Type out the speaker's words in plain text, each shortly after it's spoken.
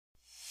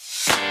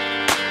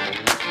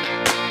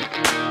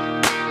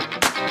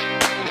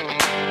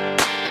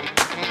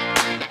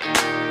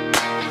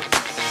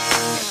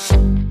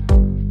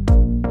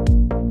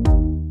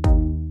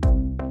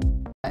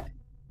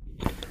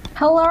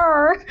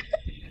Hello.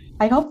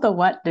 I hope the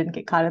what didn't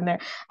get caught in there.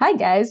 Hi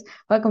guys,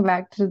 welcome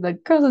back to the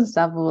Girls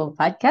Unstoppable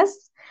podcast.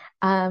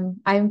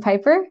 I'm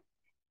Piper,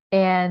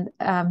 and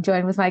I'm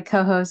joined with my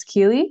co-host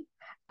Keely.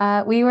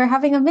 We were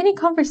having a mini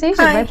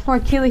conversation Hi. right before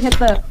Keely hit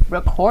the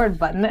record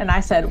button, and I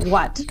said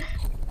what.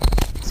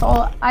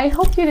 So I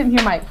hope you didn't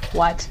hear my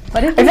what,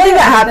 but if I you feel like did,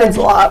 that happens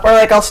then a lot, where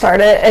like I'll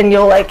start it and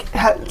you'll like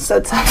have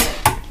said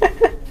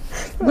something.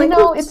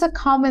 it's a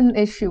common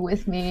issue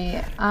with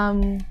me.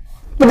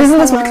 But isn't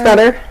this much Or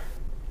better?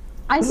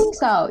 I think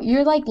so.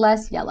 You're like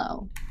less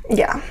yellow.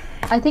 Yeah.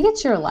 I think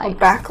it's your light,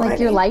 like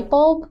your Backlighting. light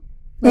bulb.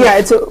 Yeah,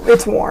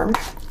 it's warm.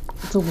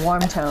 It's a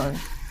warm tone.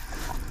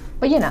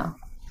 But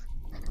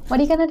what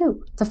are you gonna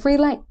do? It's a free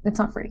light. It's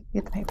not free. You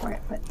have to pay for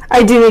it. But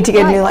I do need to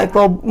get a Right. new light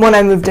bulb. When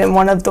I moved in,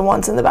 one of the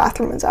ones in the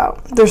bathroom is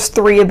out. There's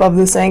 3 above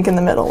the sink and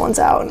the middle one's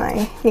out, and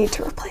I need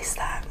to replace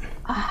that.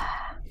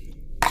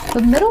 the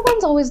middle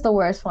one's always the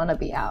worst one to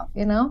be out,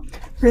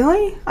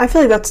 Really? I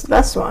feel like that's the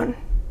best one.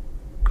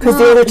 Because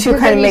the No, other two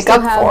because kind then of you make still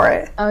up have- for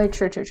it. Oh,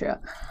 true.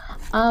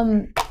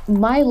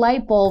 My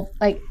light bulb,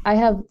 like I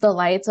have the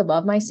lights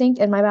above my sink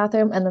in my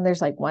bathroom, and then there's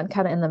like one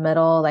kind of in the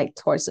middle, like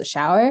towards the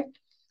shower.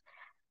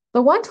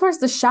 The one towards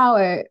the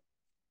shower,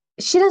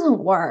 she doesn't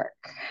work.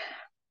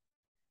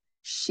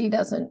 She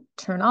doesn't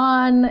turn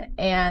on,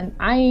 and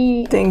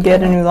Didn't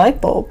get a new light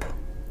bulb.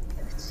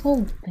 it's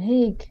so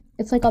big.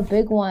 It's like a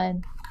big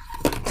one.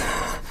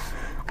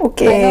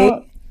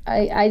 Okay.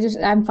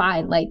 I'm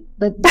fine. Like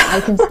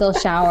I can still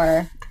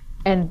shower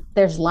and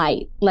there's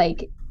light.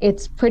 Like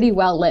it's pretty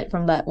well lit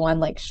from that one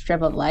like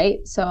strip of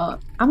light. So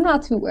I'm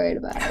not too worried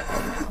about it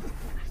right now.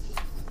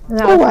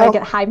 Now if I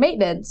get high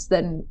maintenance,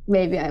 then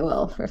maybe I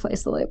will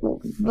replace the light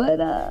bulb.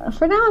 But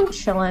for now I'm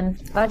chilling.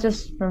 That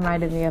just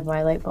reminded me of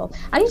my light bulb.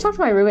 I need to talk to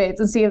my roommates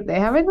and see if they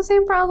having the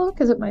same problem,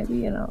 because it might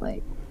be,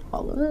 like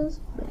all of us.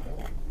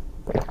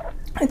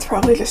 It's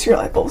probably just your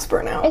light bulb's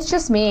burnt out. It's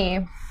just me,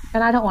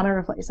 and I don't want to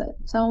replace it.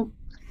 So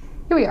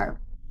here we are.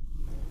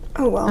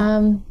 Oh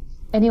well.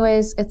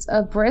 Anyways, it's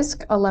a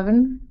brisk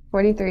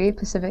 11:43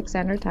 Pacific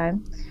Standard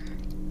Time,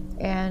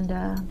 and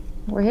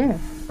we're here.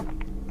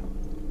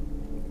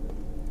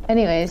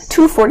 Anyways,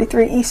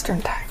 2:43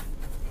 Eastern time.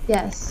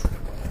 yes.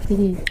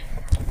 Keely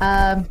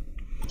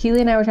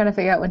and I were trying to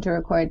figure out when to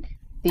record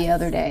the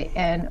other day,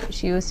 and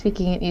she was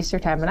speaking in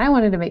Eastern Time, and I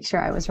wanted to make sure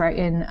I was right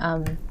in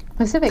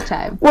Pacific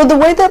Time. Well, the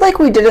way that like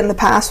we did it in the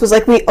past was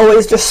like we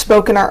always just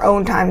spoke in our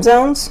own time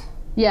zones.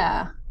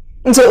 Yeah.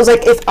 And so it was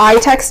like if I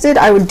texted,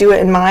 I would do it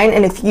in mine,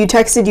 and if you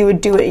texted, you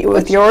would do it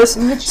with yours.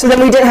 So then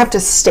we didn't have to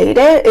state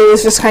it. It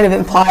was just kind of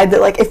implied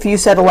that like if you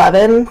said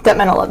 11, that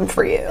meant 11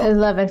 for you.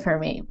 11 for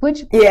me,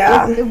 which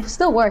Yeah. it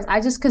still works. I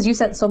just, because you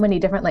sent so many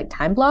different like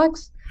time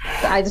blocks,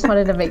 that I just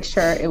wanted to make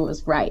sure it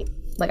was right.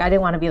 Like I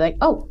didn't want to be like,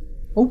 oh,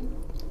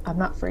 I'm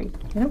not free,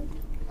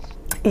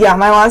 Yeah,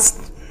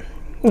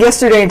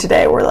 yesterday and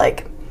today were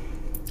like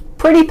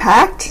pretty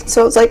packed.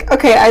 So it's like,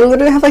 okay, I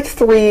literally have like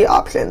 3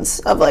 options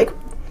of like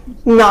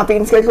not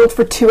being scheduled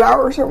for 2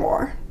 hours or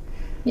more.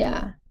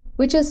 Yeah,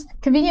 which is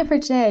convenient for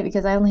today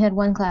because I only had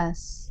one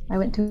class. I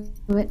went to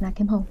it and I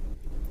came home.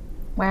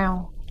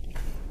 Wow.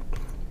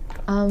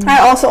 I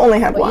also only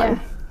had one.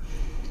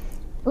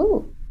 Yeah.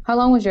 Ooh, how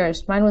long was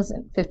yours? Mine was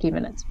 15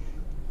 minutes.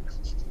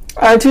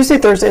 Tuesday,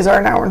 Thursdays are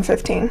an hour and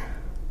 15.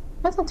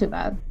 That's not too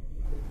bad.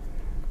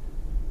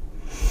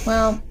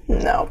 Well,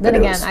 No. then but it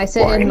again, was I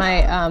sit boring. in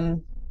my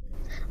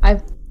I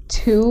have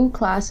 2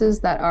 classes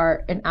that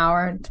are an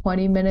hour and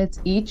 20 minutes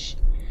each.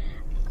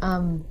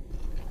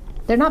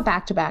 They're not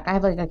back to back. I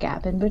have like a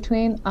gap in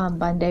between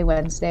Monday,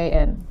 Wednesday,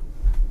 and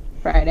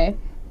Friday.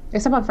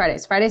 Except on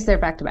Fridays. Fridays they're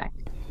back to back.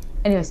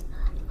 Anyways,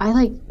 I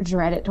like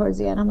dread it towards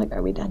the end. I'm like,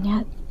 are we done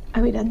yet?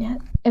 Are we done yet?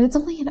 And it's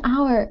only an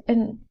hour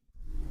and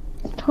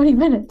 20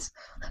 minutes.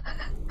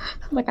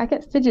 Like I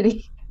get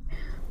fidgety.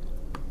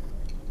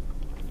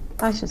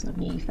 That's just a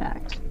me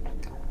fact.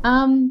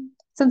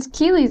 Since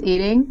Keely's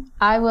eating,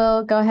 I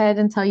will go ahead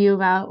and tell you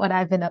about what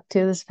I've been up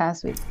to this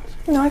past week.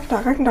 No, I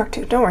can talk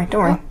too. Don't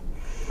worry.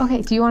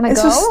 Okay, do you want to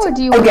It's go just, or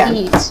do you want to again,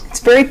 eat?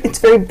 It's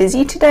very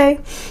busy today.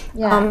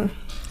 Yeah.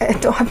 I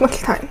don't have much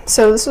time.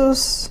 So this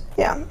was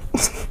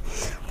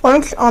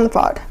lunch on the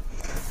pod.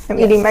 I'm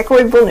eating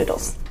microwavable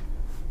noodles.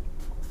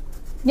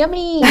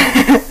 Yummy!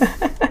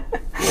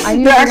 I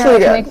need They're to actually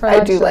make good. for I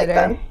lunch do like later.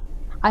 them.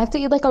 I have to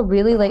eat like a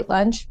really late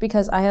lunch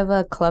because I have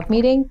a club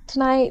meeting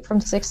tonight from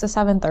 6 to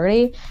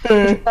 7:30. Which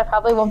means I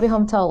probably won't be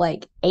home till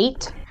like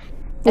 8.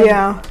 And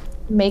Yeah.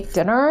 make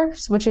dinner,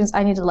 which means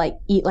I need to like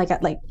eat like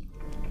at like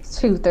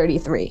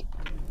 2:33.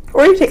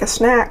 Or you take a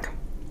snack.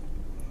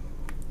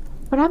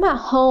 But I'm at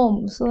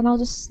home, so then I'll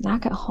just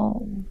snack at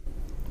home.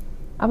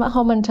 I'm at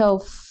home until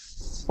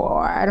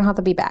 4. I don't have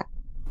to be back.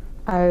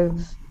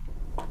 I've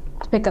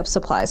to pick up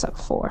supplies at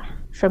 4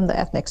 from the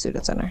Ethnic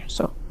Student Center.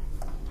 So,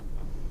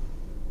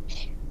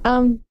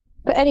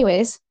 but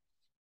anyways,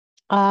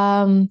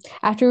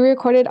 after we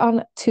recorded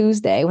on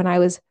Tuesday, when I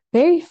was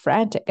very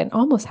frantic and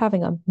almost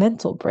having a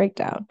mental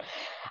breakdown,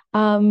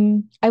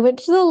 I went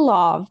to the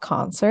Lauv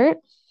concert.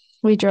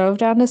 we drove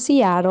down to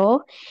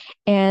Seattle,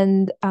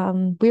 and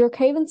we were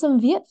craving some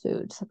Viet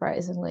food,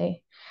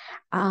 surprisingly.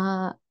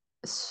 Uh,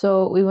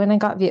 so we went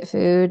and got Viet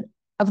food.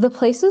 Of the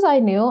places I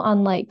knew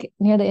on like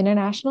near the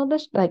international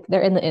district, like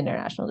they're in the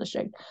international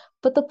district,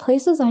 but the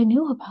places I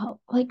knew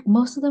about, like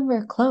most of them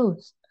were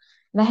closed.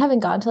 And I haven't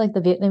gotten to like the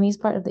Vietnamese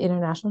part of the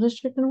international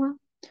district in a while.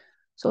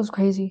 So it was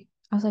crazy.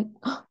 I was like,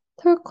 oh,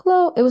 they're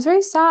closed. It was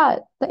very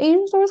sad. The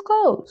Asian store was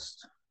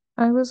closed.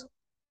 I was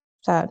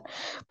sad.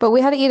 But we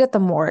had to eat at the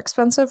more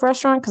expensive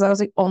restaurant because I was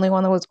the only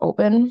one that was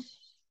open.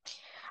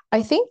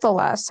 I think the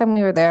last time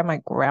we were there,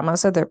 my grandma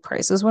said their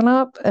prices went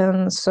up,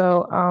 and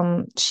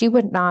so she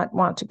would not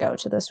want to go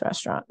to this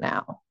restaurant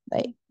now.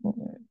 Like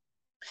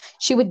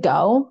she would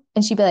go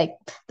and she'd be like,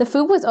 the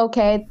food was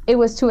okay. It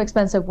was too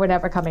expensive. We're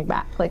never coming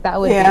back. Like that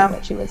would be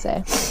what she would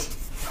say.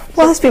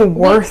 Well, it's been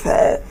worth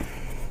it.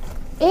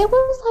 It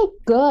was like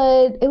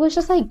good. It was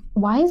just like,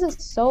 why is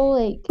it so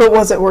like? But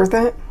was it worth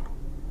it?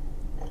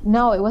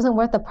 No, it wasn't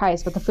worth the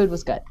price, but the food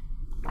was good.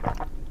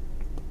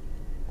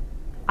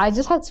 I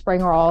just had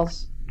spring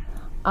rolls,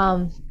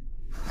 because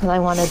I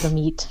wanted the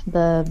meat,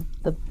 the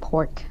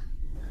pork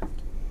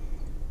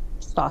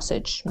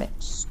sausage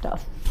mix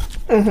stuff.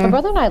 My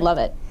brother and I love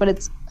it, but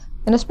it's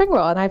in a spring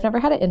roll, and I've never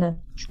had it in a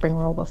spring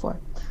roll before.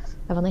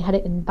 I've only had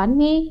it in banh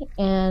mi,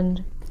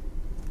 and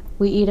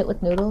we eat it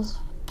with noodles.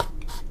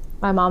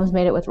 My mom's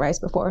made it with rice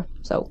before,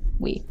 so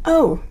we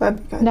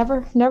that'd be good.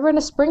 never in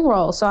a spring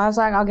roll. So I was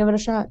like, I'll give it a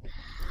shot.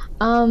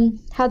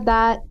 Had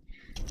that.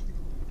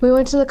 We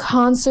went to the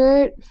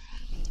concert.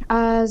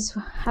 As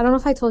I don't know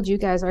if I told you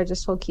guys or I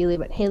just told Keely,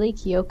 but Hayley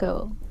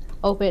Kiyoko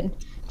opened.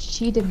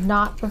 She did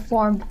not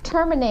perform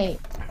Terminate.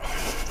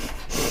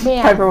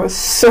 Man, Piper was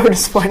so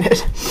disappointed.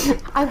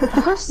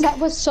 her set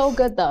was so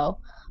good though.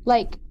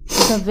 Like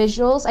the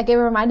visuals, like it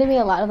reminded me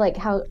a lot of like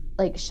how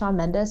like Shawn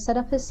Mendes set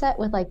up his set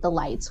with like the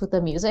lights with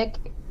the music,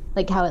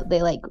 like how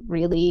they like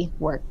really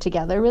worked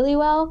together really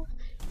well.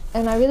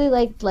 And I really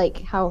liked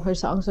like how her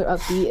songs were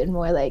upbeat and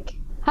more like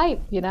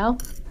hype, you know.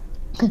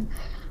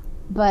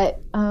 But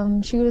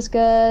she was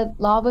good.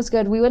 Law was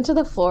good. We went to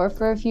the floor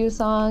for a few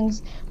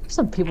songs. There's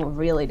some people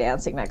really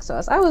dancing next to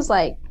us. I was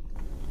like,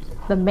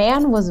 the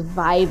man was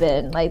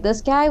vibing. Like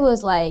this guy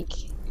was like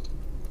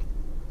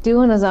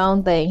doing his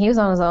own thing. He was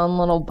on his own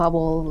little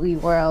bubbly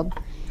world.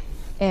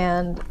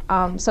 And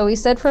so we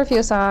stood for a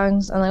few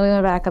songs, and then we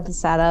went back up and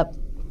sat up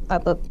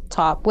at the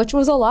top, which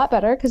was a lot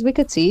better because we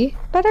could see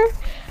better.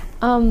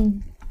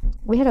 The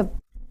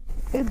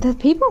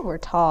people were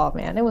tall,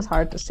 man. It was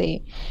hard to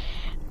see.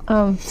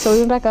 So we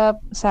went back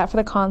up, sat for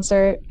the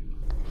concert.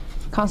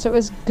 Concert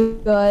was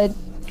good.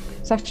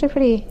 It's actually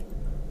pretty.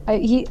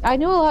 I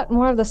knew a lot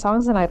more of the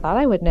songs than I thought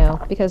I would know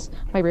because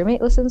my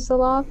roommate listens to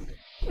Law,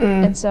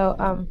 and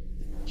so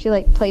she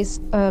like plays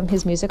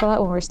his music a lot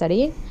when we're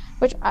studying,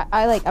 which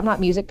I like. I'm not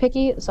music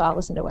picky, so I'll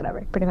listen to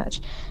whatever, pretty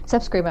much,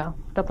 except screamo.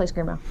 Don't play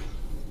screamo.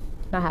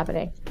 Not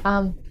happening.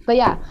 But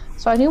yeah,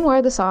 so I knew more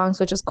of the songs,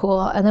 which is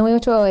cool. And then we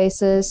went to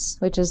Oasis,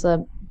 which is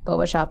the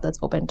boba shop that's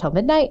open until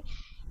midnight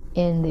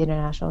in the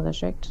International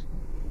District.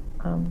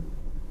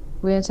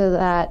 We went to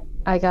that.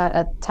 I got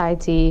a Thai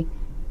tea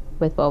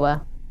with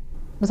boba.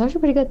 It was actually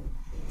pretty good.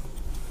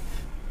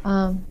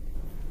 Then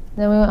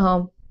we went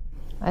home.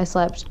 I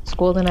slept.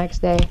 School the next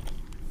day.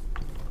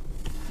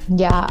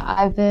 Yeah,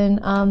 I've been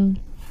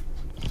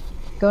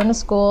going to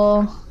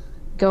school,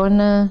 going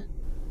to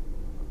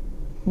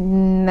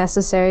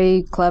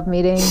necessary club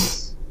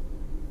meetings.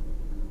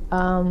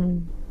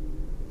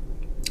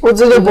 Was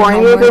it a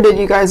boring week, or did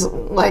you guys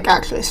like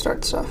actually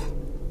start stuff?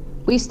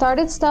 We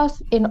started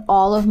stuff in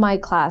all of my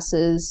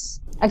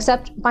classes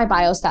except my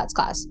biostats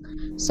class.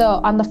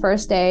 So on the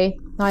first day,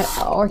 my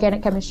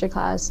organic chemistry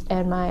class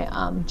and my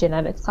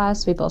genetics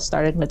class, we both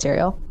started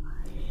material.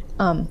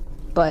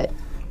 But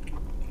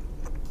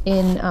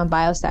in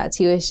biostats,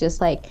 he was just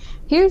like,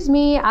 here's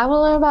me, I want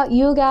to learn about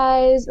you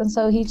guys. And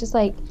so he just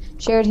like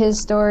shared his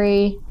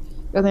story,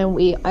 and then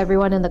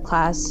everyone in the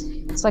class,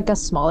 it's like a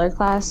smaller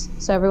class,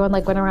 so everyone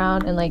like went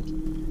around and like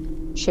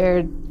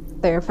shared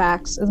their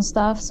facts and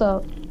stuff.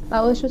 So that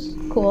was just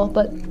cool.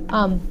 But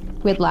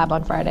we had lab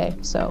on Friday,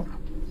 so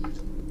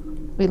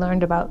we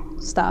learned about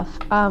stuff.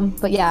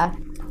 But yeah,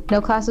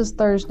 no classes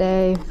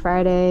Thursday,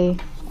 Friday,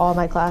 all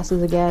my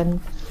classes again.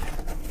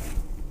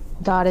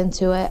 Got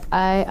into it.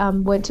 I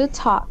went to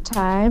Talk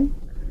Time.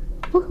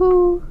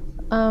 Woohoo!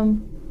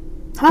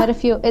 Had a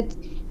few.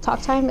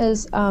 Talk Time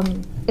is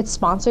it's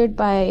sponsored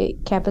by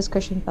Campus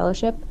Christian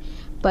Fellowship,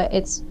 but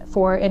it's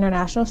for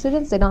international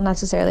students. They don't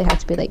necessarily have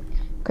to be like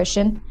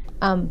Christian.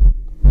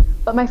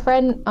 But my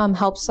friend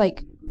helps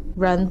like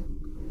run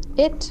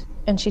it,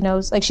 and she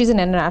knows like she's an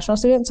international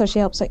student, so she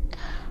helps like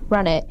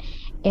run it.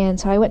 And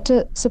so I went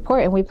to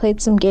support, and we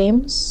played some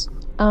games.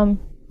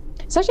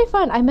 It's actually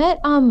fun. I met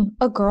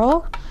a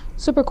girl,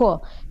 super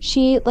cool.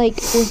 She like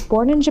was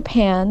born in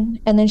Japan,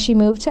 and then she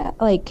moved to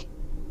like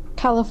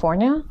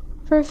California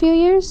for a few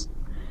years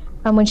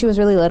when she was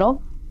really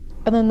little,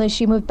 and then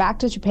she moved back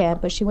to Japan,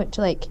 but she went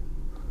to like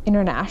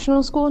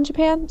international school in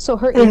Japan, so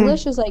her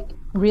English is like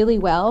really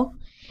well,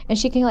 and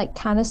she can like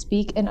kind of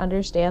speak and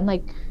understand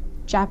like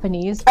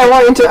Japanese. I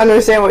want you to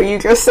understand what you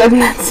just said in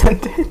that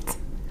sentence.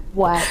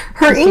 What?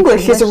 Her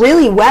English is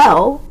really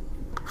well.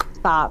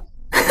 Stop.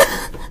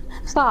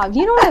 Stop.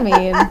 You know what I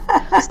mean.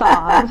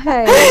 Stop.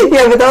 Hey.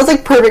 Yeah, but that was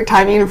like perfect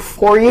timing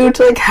for you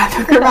to like have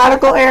a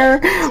grammatical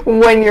error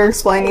when you're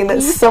explaining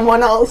that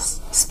someone else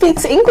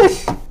speaks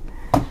English.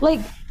 Like,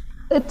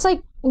 it's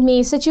like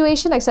me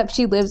situation, except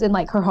she lives in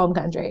like her home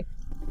country,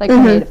 like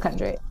her native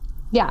country.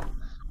 Yeah.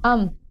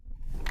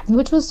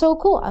 Which was so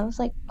cool. I was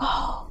like,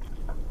 oh,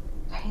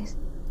 crazy.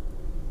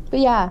 But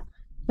yeah,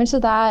 went to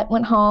that,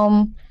 went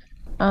home,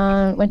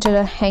 went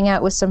to hang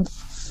out with some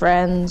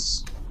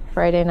friends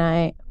Friday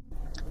night.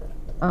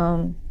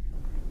 And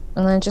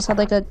then just had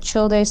like a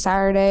chill day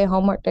Saturday,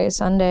 homework day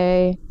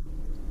Sunday.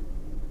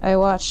 I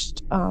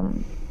watched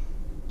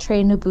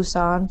Train to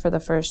Busan for the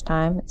first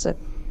time. It's a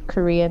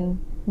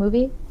Korean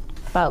movie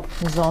about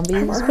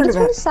zombies, but it's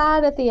really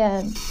sad at the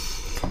end.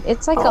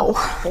 It's like a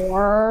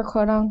horror,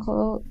 quote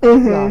unquote,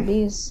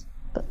 zombies,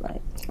 but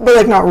like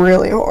not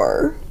really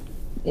horror.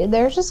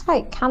 They're just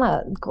like kind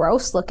of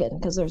gross looking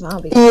because they're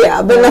zombies.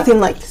 Yeah, but nothing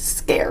like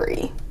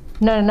scary.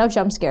 No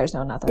jump scares,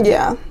 no nothing.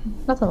 Yeah,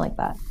 nothing like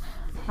that.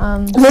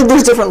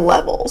 There's different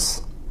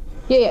levels.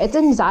 Yeah, it's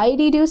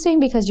anxiety inducing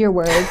because you're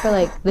worried for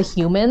like the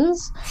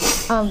humans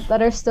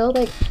that are still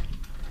like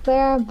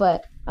there,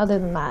 but other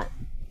than that,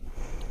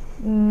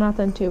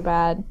 nothing too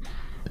bad.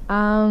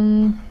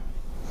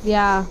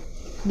 Yeah,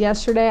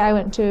 yesterday I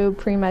went to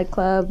pre-med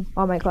club,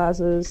 all my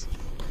classes.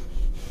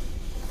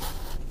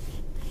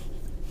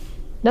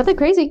 Nothing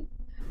crazy.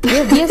 We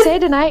have VSA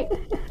tonight.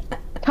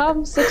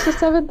 Come 6 to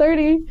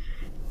 7:30.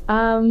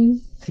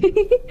 And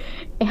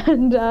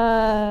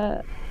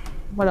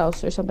what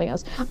else? There's something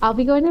else. I'll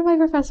be going to my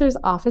professor's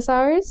office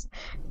hours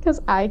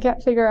because I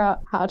can't figure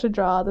out how to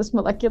draw this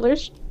molecular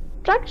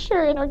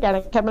structure in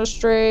organic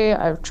chemistry.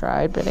 I've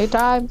tried many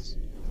times.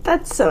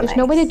 That's so There's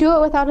no way to do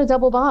it without a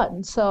double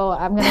bond. So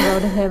I'm gonna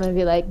go to him and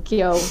be like,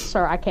 yo,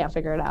 sir, I can't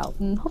figure it out.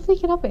 And hopefully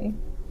he can help me.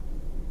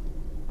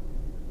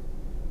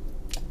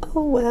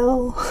 Oh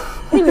well.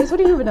 Anyways,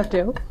 what have you been up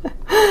to?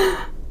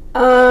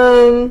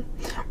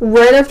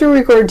 Right after we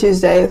recorded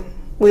Tuesday,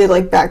 we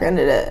like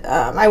back-ended it.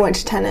 I went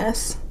to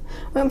tennis.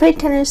 Went and played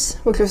tennis,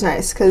 which was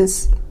nice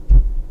because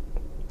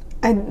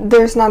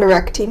there's not a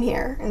rec team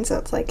here, and so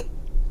it's like,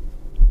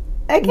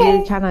 okay.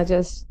 You're kind of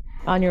just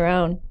on your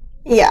own.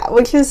 Yeah,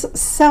 which is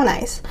so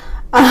nice.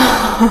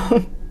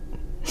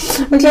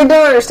 Which I don't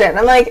understand.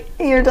 I'm like,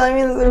 you're telling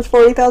me that there's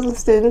 40,000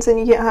 students and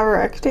you can't have a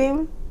rec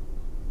team?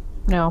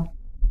 No.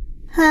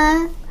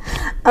 Huh?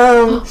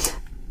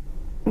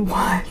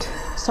 What?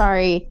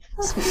 Sorry.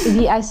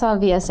 I saw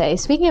VSA.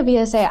 Speaking of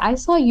VSA, I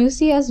saw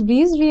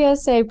UCSB's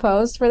VSA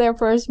post for their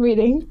first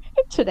meeting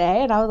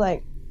today, and I was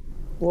like,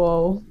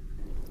 whoa.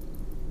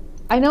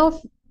 I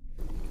know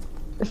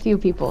a few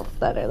people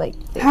that are like...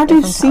 How do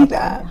you see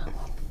that?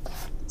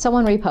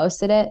 Someone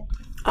reposted it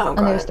on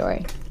their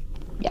story.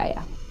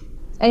 Yeah.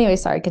 Anyway,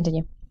 sorry,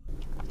 continue.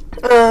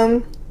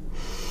 So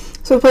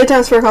we played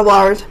tennis for a couple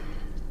hours.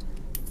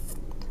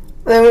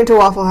 Then we went to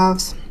Waffle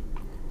House.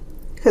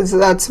 Because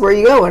that's where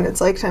you go when it's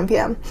like 10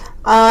 p.m.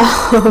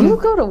 You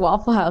go to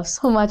Waffle House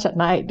so much at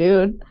night,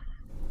 dude.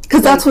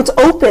 Because that's what's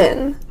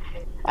open.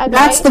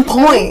 That's the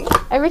point.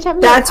 Every time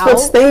you're that's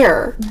what's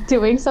there.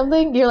 Doing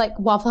something, you're like,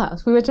 Waffle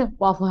House. We went to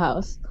Waffle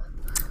House.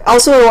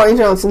 Also, I want you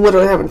to know it's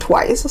literally happened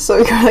twice. So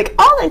you're like,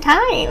 all the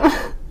time.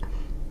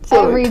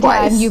 So every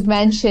time you've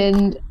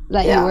mentioned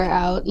that you were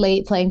out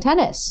late playing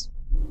tennis.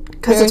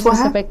 Because it's what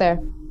happened there.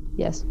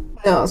 Yes.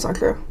 No, that's not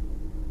true.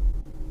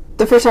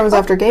 The first time was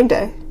after game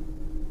day.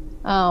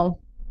 Oh.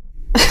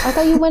 I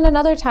thought you went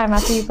another time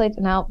after you played.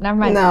 No, never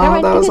mind. No, never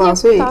mind. that was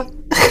last week.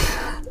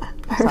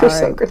 I'm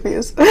so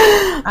confused.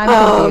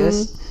 I'm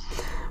confused.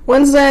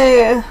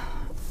 Wednesday,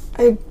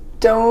 I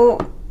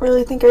don't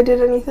really think I did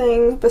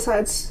anything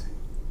besides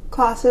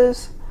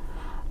classes.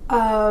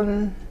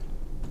 No,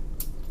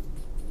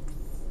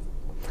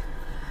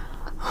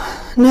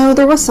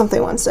 there was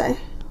something Wednesday.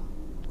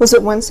 Was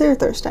it Wednesday or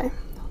Thursday?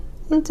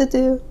 What to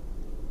do?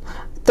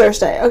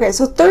 Thursday. Okay,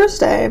 so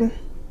Thursday,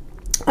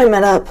 I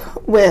met up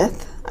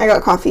I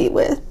got coffee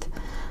with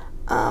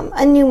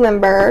a new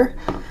member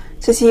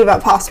to see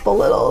about possible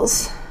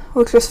littles,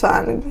 which was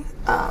fun.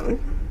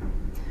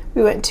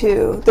 We went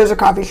there's a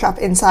coffee shop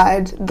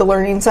inside the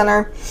learning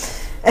center,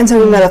 and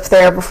so we met up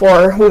there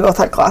before we both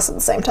had class at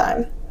the same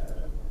time.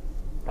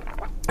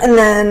 And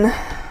then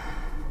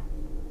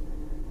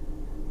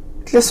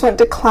just went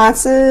to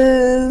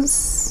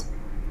classes.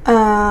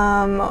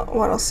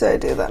 What else did I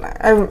do that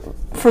night?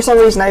 For some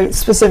reason, I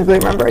specifically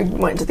remember I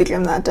went to the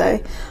gym that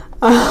day.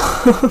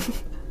 I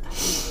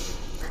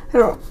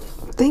don't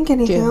think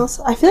anything else.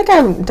 I feel like I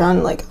haven't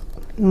done like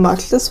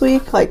much this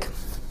week, like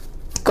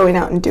going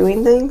out and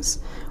doing things.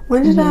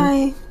 When did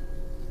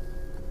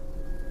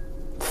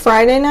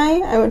Friday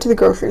night, I went to the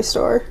grocery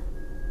store.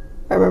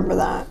 I remember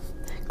that.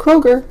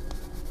 Kroger.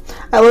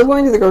 I love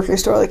going to the grocery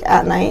store like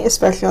at night,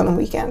 especially on the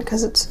weekend,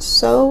 because it's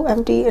so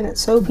empty and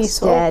it's so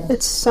peaceful.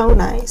 It's so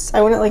nice.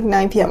 I went at like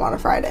 9 p.m. on a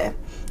Friday.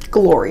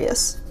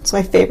 Glorious. It's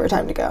my favorite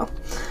time to go.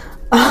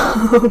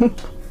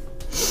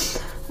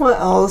 What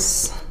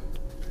else?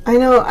 I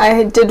know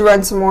I did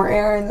run some more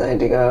errands. I had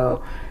to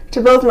go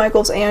to both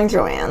Michael's and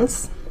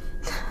Joanne's.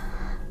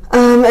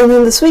 And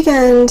then this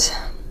weekend,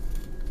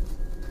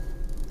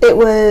 it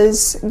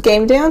was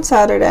game day on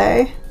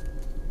Saturday.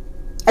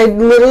 I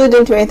literally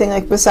didn't do anything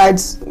like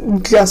besides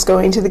just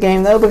going to the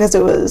game though, because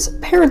it was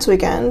parents'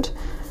 weekend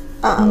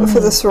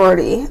for the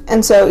sorority.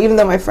 And so even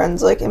though my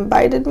friends like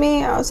invited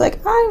me, I was like,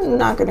 I'm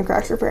not going to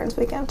crash your parents'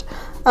 weekend.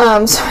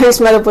 So I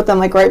just met up with them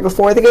like right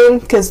before the game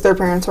because their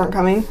parents weren't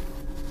coming.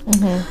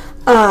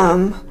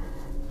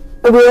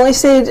 We only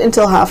stayed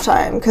until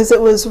halftime because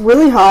it was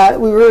really hot.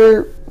 We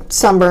were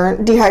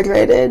sunburned,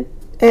 dehydrated,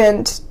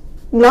 and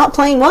not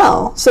playing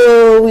well.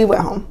 So we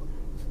went home.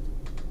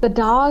 The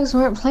dogs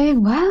weren't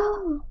playing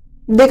well.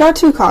 They got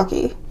too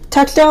cocky.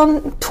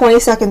 Touchdown 20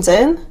 seconds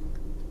in.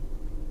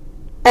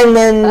 And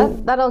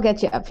then... That'll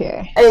get you up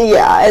here.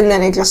 Yeah, and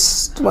then it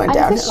just went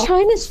downhill. I was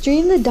trying to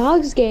stream the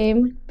dogs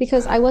game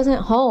because I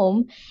wasn't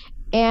home,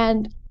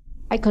 and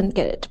I couldn't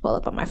get it to pull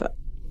up on my phone.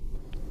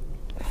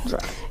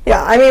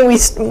 Yeah, I mean, we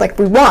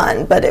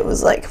won, but it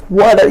was like,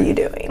 what are you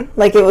doing?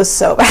 Like, it was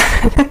so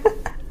bad.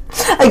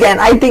 Again,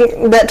 I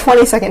think that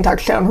 20-second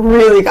touchdown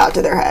really got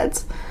to their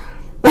heads.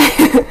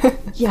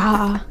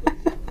 Yeah.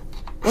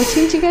 What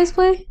team did you guys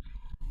play?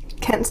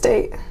 Kent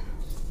State.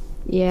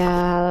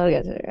 Yeah, that'll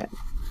get to their head.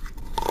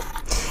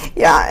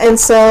 Yeah, and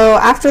so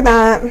after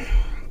that,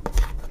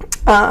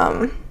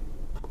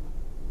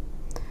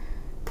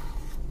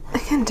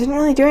 again, didn't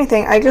really do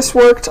anything. I just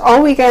worked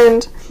all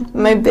weekend.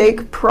 My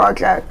big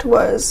project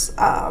was,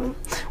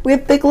 we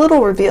have Big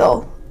Little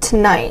reveal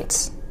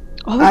tonight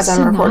as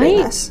I'm recording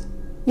this.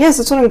 Yes,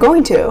 that's what I'm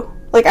going to,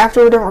 like,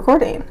 after we're done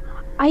recording.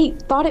 I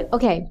thought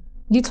okay,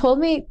 you told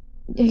me,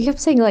 you kept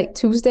saying, like,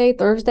 Tuesday,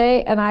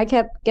 Thursday, and I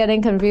kept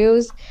getting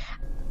confused.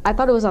 I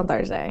thought it was on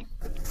Thursday.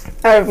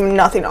 I have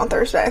nothing on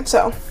Thursday,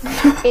 so.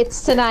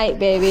 It's tonight,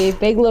 baby.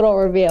 Big Little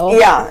reveal.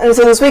 Yeah, and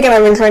so this weekend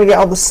I've been trying to get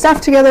all the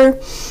stuff together,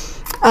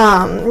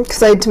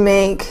 because I had to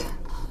make,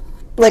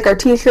 like, our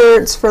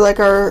t-shirts for, like,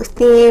 our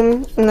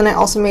theme, and then I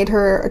also made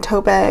her a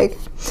tote bag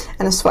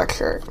and a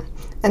sweatshirt.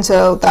 And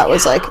so that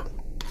was, like,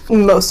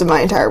 most of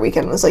my entire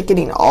weekend was, like,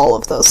 getting all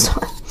of those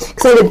done.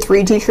 Because I did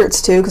 3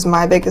 t-shirts, too, because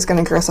my big is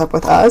going to dress up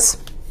with us.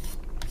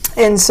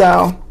 And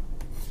so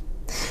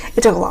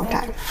it took a long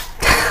time.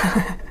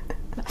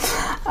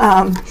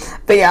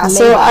 But yeah,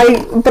 so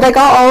I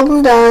got all of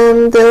them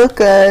done. They look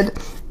good.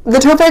 The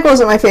tote bag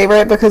wasn't my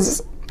favorite because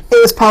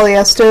it was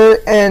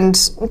polyester, and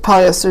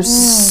polyester's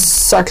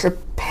such a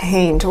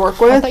pain to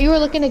work with. I thought you were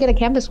looking to get a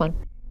canvas one.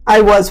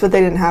 I was, but they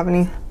didn't have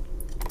any.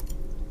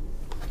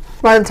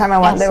 By the time I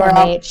went, they were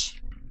out.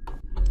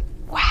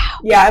 Wow.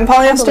 Yeah, and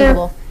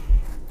polyester,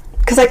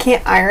 because I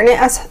can't iron it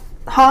as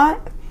hot,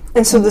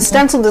 and so the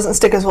stencil doesn't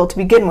stick as well to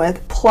begin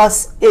with,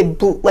 plus it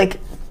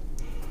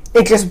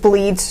just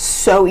bleeds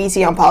so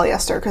easy on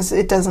polyester because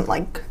it doesn't,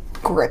 like,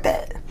 grip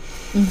it.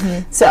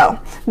 So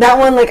that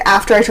one, like,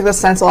 after I took the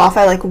stencil off,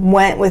 I, like,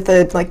 went with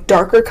a, like,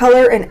 darker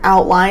color and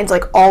outlined,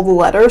 like, all the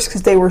letters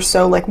because they were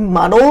so, like,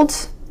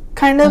 muddled,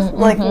 kind of.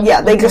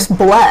 They just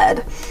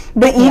bled.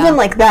 But even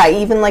like that,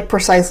 even, like,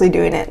 precisely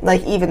doing it,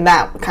 like, even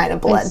that kind of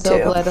bled,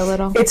 too. Bled a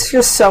little. It's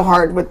just so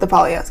hard with the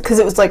polyester because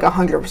it was, like,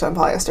 100%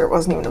 polyester. It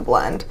wasn't even a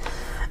blend.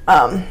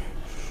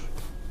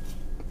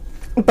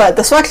 But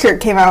the sweatshirt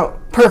came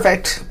out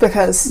perfect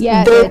because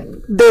they're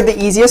the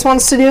easiest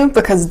ones to do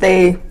because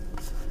they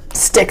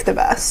stick the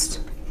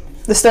best.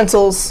 The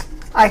stencils,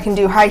 I can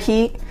do high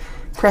heat,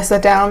 press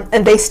that down,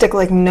 and they stick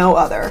like no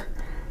other.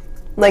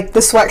 Like, the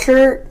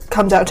sweatshirt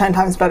comes out 10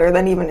 times better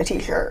than even a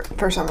t-shirt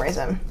for some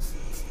reason.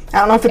 I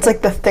don't know if it's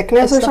like the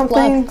thickness or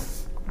something,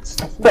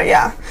 but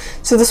yeah.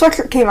 So the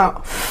sweatshirt came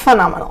out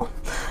phenomenal.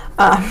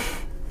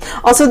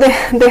 Also, they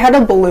had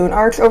a balloon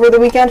arch over the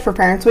weekend for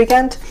Parents'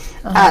 Weekend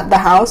at the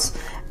house.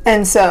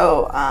 And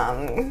so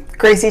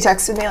Gracie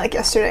texted me, like,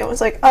 yesterday and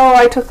was like, oh,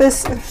 I took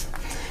this.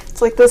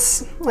 It's like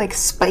this, like,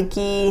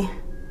 spiky.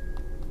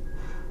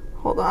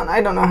 Hold on.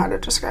 I don't know how to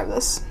describe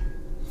this.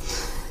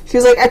 She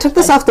was like, I took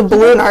this off the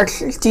balloon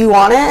arch. Do you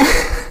want it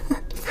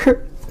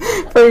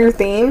for your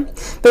theme?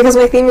 Because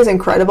my theme is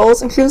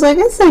Incredibles. And she was like,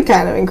 it's like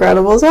kind of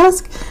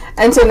Incredibles-esque.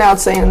 And so now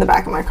it's staying in the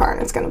back of my car,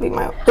 and it's going to be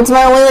it's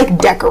my only, like,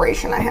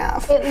 decoration I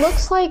have. It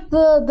looks like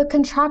the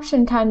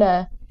contraption kind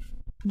of,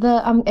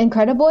 the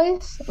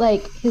Incrediboys,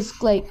 like, his,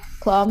 like,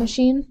 claw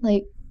machine,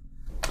 like,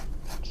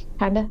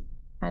 kind of,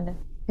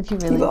 if you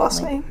really... You've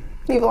lost me.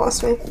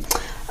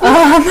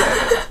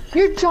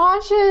 You're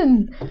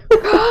joshing!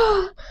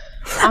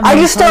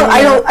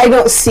 I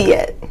don't see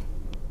it.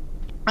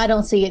 I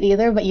don't see it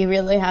either, but you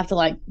really have to,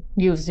 like,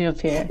 use it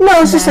up here.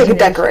 No, it's just like a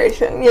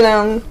decoration, you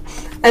know?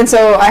 And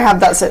so I have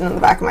that sitting in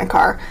the back of my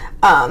car.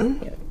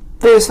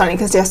 But it was funny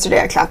because yesterday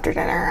at chapter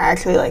dinner, I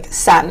actually, like,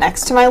 sat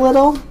next to my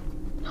little,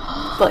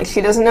 but, like,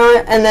 she doesn't know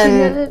it. And then, she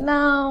didn't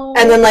know.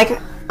 And then, like,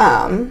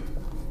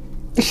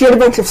 she had a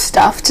bunch of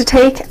stuff to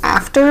take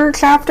after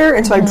chapter,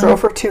 and so I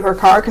drove her to her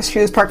car because she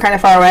was parked kind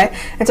of far away.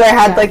 And so I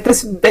had, like,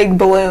 this big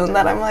balloon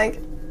that I'm like...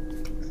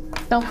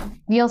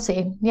 You'll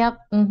see. Yep.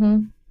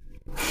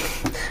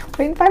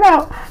 Wait and find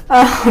out.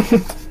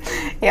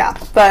 Yeah,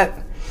 but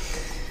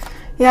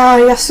yeah,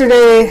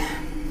 yesterday.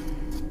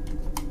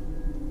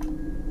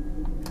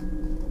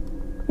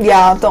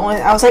 Yeah,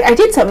 I was like, I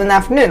did something in the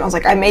afternoon. I was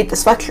like, I made the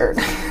sweatshirt.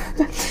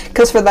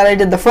 Because for that, I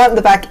did the front,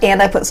 the back,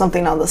 and I put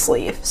something on the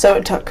sleeve. So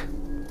it took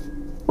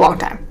a long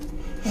time.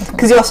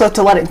 Because you also have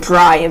to let it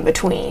dry in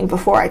between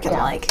before I can,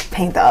 like,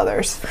 paint the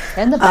others.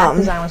 And the back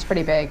design was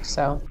pretty big,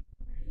 so.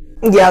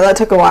 Yeah, that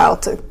took a while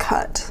to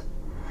cut.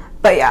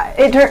 But yeah,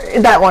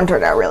 that one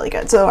turned out really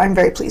good. So I'm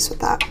very pleased with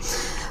that.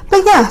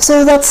 But yeah,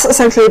 so that's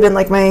essentially been,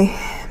 like, my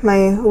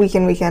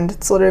weekend.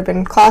 It's literally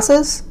been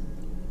classes.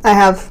 I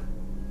have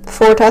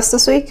 4 tests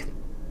this week.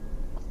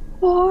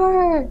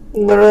 4.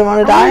 Literally want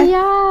to die.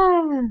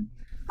 Yeah.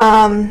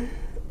 And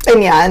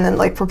then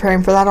like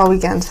preparing for that all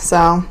weekend.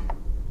 So.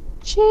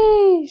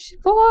 Sheesh,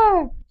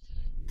 4.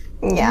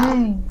 Yeah.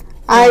 Dang.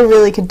 I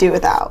really could do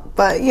without,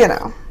 but you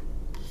know.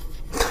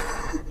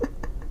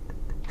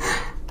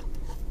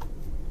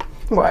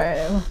 What?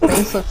 My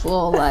face looks a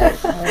little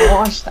like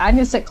washed. I need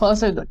to sit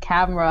closer to the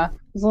camera.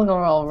 It's looking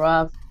real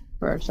rough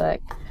for a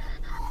sec.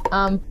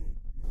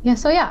 Yeah.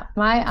 So yeah,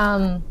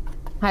 my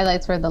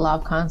highlights were the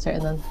Love concert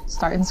and then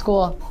starting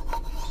school.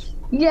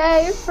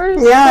 Yay for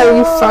Yeah, school.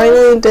 you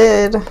finally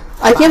did.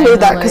 I can't believe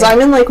that because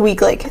I'm in like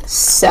week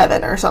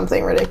 7 or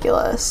something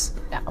ridiculous.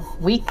 Yeah,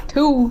 week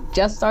 2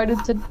 just started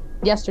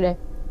yesterday.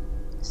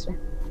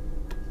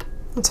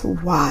 That's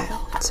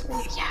wild to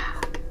me.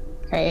 Yeah,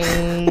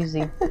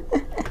 crazy.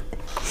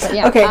 But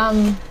yeah. Okay.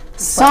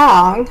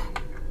 Song.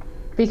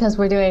 Because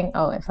we're doing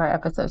for our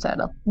episode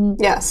title.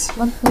 Yes.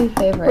 Monthly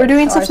favorites. We're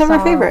doing September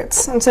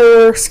favorites, and so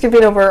we're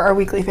skipping over our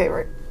weekly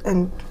favorite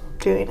and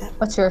doing it.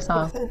 What's your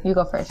song? You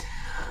go first.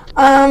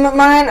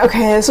 Mine.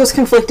 Okay, this was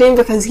conflicting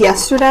because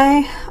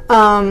yesterday,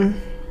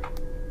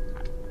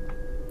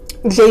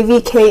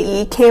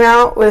 JVKE came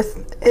out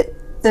with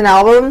an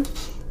album,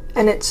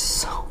 and it's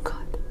so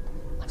good,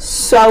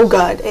 so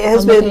good. It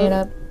has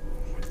been.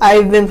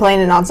 I've been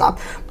playing it nonstop.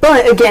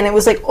 But again, it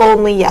was like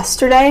only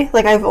yesterday.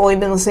 Like I've only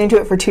been listening to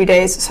it for 2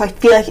 days, so I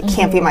feel like it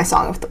can't be my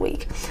song of the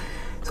week.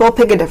 So I'll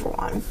pick a different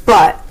one.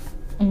 But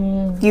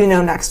you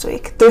know, next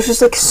week there's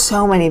just like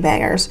so many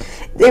bangers.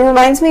 It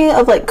reminds me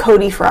of like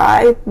Cody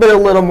Fry, but a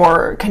little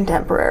more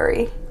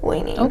contemporary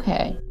leaning.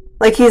 Okay.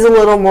 Like he's a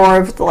little more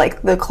of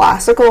the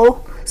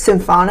classical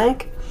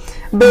symphonic.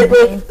 But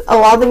like a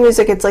lot of the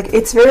music,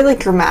 it's very like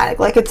dramatic.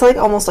 Like it's like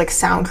almost like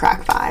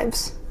soundtrack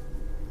vibes.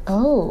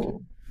 Oh.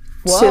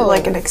 Whoa. To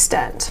like an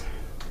extent.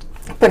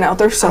 But no,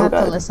 they're so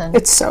good. To listen.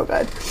 It's so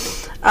good.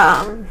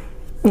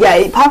 Yeah,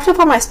 it popped up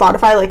on my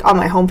Spotify, like on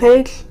my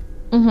homepage.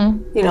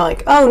 You know,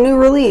 like, oh, new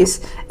release.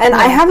 And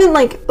I haven't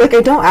like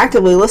I don't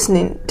actively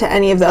listen to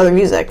any of the other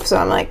music, so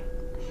I'm like,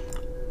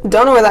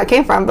 don't know where that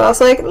came from, but I was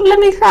like, let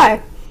me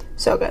try.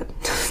 So good.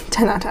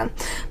 10 out of 10.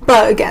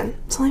 But again,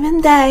 it's only been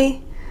a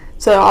day,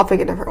 so I'll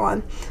pick a different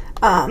one.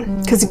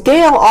 Because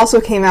Gayle also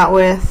came out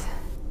with,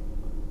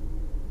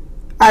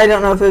 I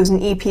don't know if it was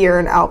an EP or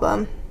an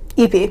album.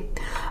 EP.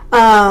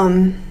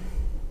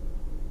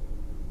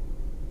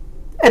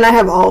 And I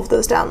have all of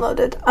those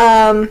downloaded.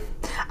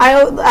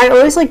 I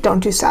always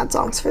don't do sad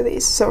songs for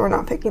these, so we're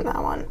not picking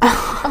that one.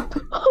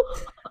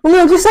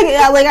 No, just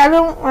I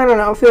don't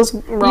know. It feels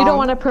wrong. You don't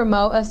want to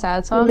promote a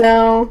sad song?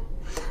 No.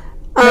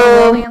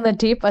 Rolling in the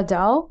Deep,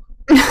 Adele.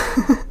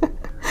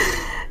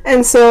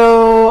 And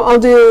so I'll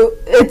do.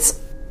 It's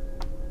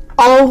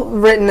all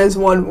written as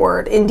one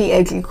word. Indie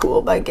Edgy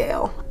Cool by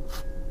Gayle.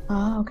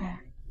 Oh, okay.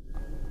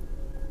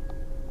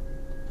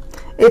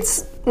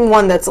 It's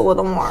one that's a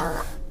little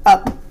more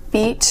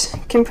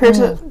upbeat compared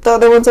to the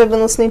other ones I've been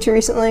listening to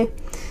recently.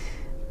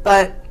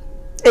 But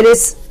it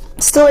is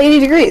still 80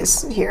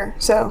 degrees here,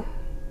 so.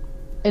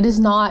 It is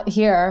not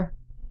here.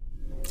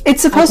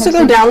 It's supposed to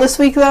go down this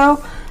week,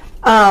 though.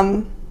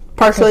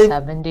 Partially.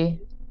 70.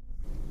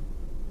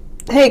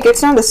 Hey, it gets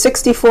down to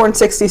 64 and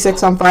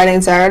 66 on Friday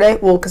and Saturday.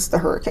 Well, because the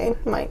hurricane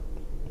might.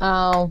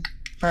 Oh,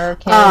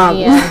 hurricane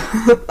Ian.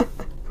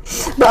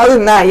 But other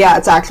than that, yeah,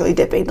 it's actually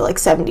dipping to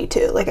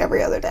 72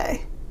 every other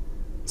day.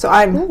 So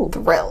I'm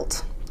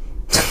thrilled.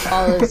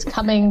 Fall is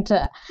coming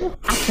to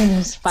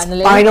Athens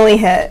finally. Finally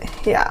hit,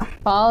 yeah.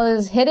 Fall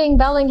is hitting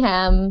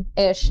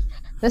Bellingham-ish.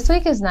 This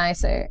week is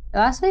nicer.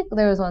 Last week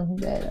there was one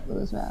day that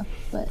was rough,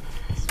 but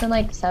it's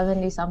been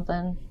 70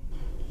 something,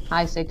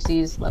 high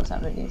 60s, low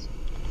 70s.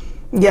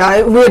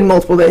 Yeah, we had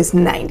multiple days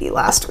 90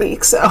 last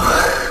week, so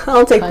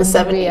I'll take the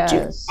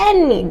 72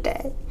 any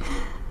day.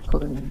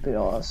 Couldn't be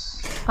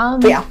us.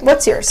 But yeah,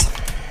 what's yours?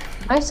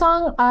 My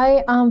song,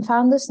 I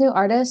found this new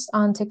artist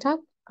on TikTok.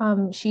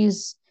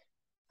 She's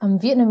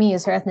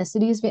Vietnamese. Her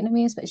ethnicity is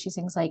Vietnamese, but she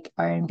sings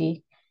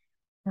R&B,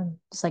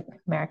 just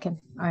American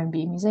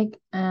R&B music.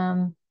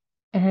 And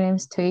her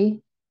name's Thuy,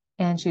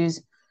 and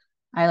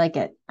I like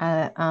it.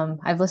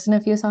 I've listened to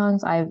a few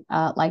songs. I've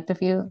liked a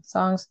few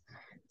songs,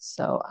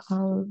 so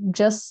I'm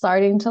just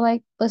starting to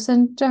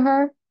listen to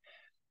her.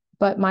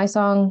 But my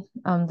song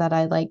that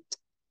I liked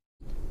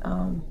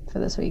for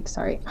this week,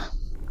 sorry,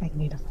 I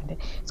need to find it.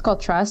 It's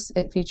called Trust.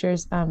 It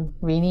features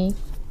Rini.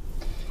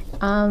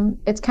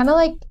 It's kind of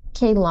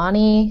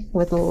Kehlani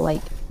with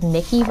like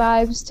Nicki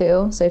vibes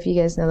too. So if you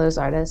guys know those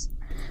artists,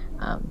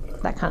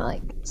 that kind of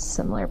like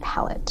similar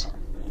palette.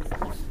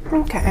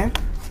 Okay.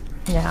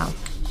 Yeah.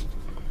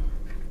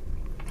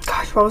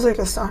 Gosh, what was I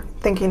just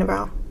thinking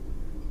about?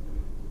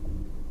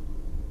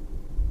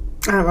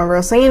 I don't remember. I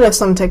was thinking of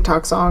some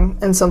TikTok song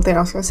and something I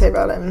was going to say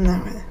about it.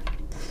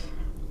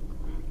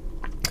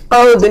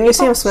 Oh, the new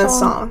Sam Smith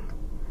song.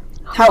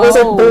 How it was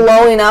like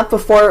blowing up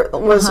before it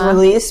was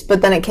released,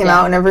 but then it came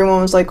out and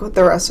everyone was like,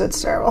 the rest of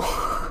it's terrible.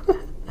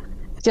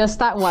 Just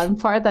that one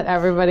part that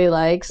everybody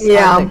likes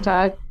on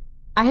TikTok.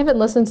 I haven't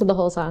listened to the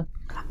whole song.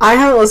 I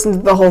haven't listened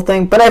to the whole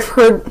thing, but I've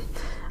heard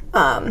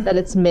that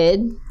it's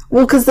mid.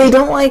 Well, because they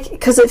don't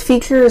because it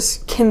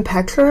features Kim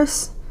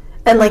Petras,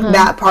 and like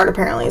that part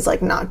apparently is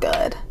like not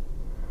good.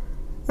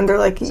 And they're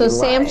like, so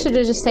Sam should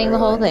have just sang the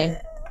whole thing.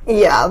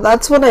 Yeah,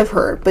 that's what I've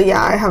heard. But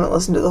yeah, I haven't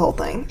listened to the whole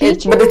thing.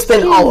 But it's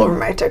been all over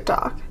my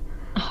TikTok.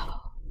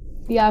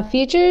 Yeah,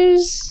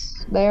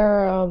 features, they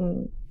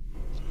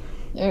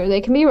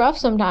can be rough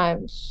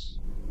sometimes.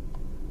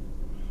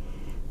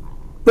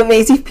 But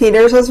Maisie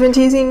Peters has been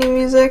teasing new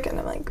music, and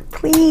I'm like,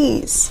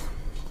 please,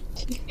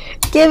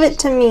 give it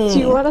to me. Do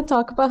you want to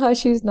talk about how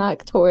she's not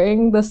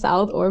touring the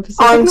South or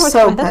Pacific I'm Northwest?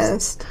 so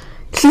pissed.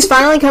 She's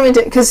finally coming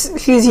to, because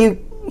she's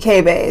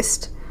UK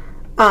based.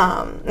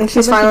 And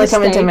she's finally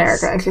coming to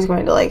America, and she's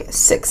going to like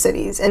 6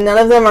 cities, and none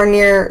of them are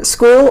near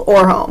school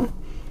or home.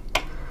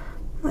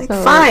 Like,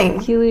 so, fine,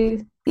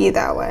 be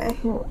that way.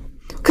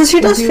 Because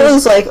she does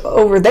shows like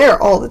over there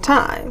all the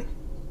time.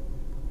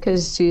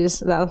 Because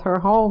that's her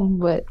home,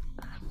 but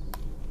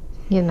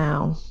you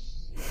know,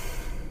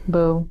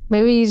 boo.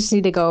 Maybe you just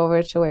need to go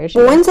over to where she.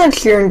 Well, when's Ed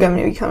Sheeran going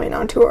to be coming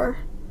on tour?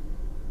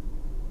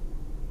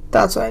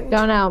 That's what I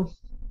don't know.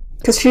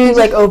 Because she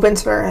like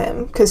opens for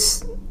him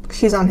because.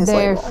 She's on his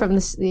label. From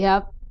the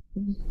yep.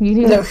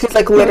 No, she's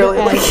like literally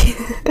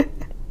like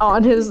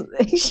on his.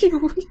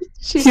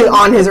 she's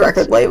on his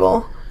record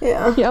label.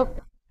 Yeah.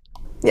 Yep.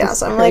 Yeah,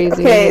 so I'm like,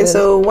 okay,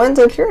 so when's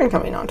Ed Sheeran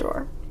coming on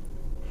tour?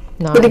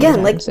 No, but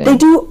again, like they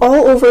do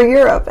all over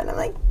Europe, and I'm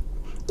like,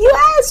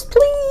 U.S.,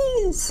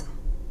 please.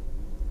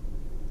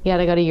 You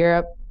gotta go to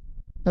Europe.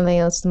 Nothing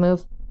else to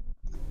move.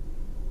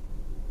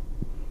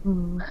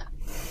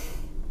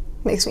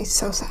 Makes me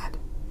so sad.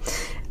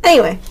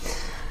 Anyway.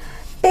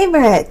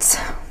 Favorites.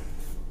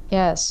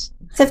 Yes.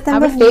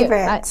 September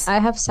favorites. I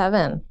have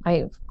 7.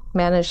 I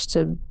managed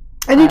to.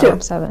 I do too.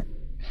 7.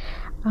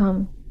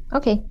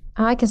 Okay,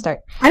 I can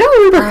start. I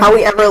don't remember how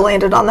we ever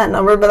landed on that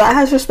number, but that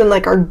has just been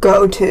like our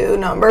go-to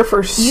number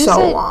for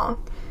so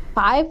long.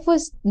 5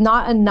 was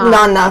not enough.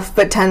 Not enough,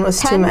 but 10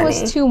 was too many.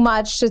 10 was too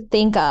much to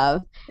think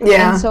of.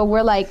 Yeah. And so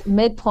we're like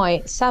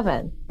midpoint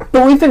 7.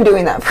 But we've been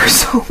doing that for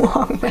so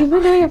long. We've been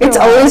doing it for a while. It's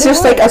always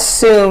just like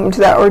assumed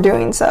that we're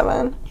doing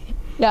 7.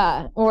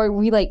 Yeah, or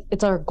we like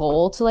it's our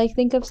goal to like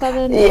think of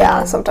 7.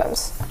 Yeah,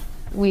 sometimes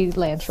we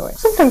land short.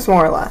 Sometimes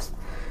more or less.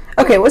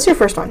 Okay, what's your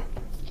first one?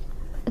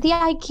 The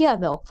IKEA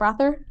milk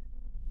frother.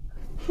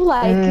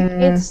 Like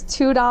it's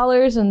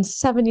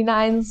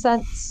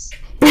 $2.79.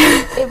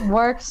 It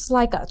works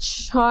like a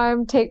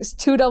charm. Takes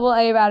 2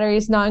 AA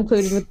batteries, not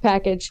included with the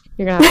package.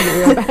 You're gonna have to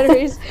get real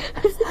batteries.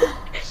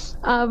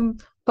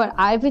 But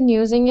I've been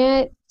using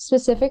it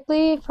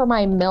specifically for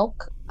my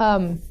milk.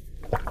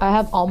 I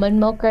have almond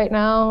milk right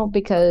now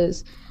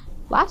because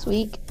last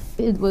week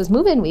it was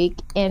move-in week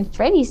and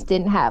Freddy's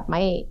didn't have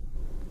my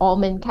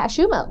almond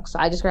cashew milk, so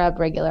I just grabbed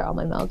regular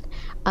almond milk.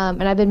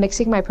 And I've been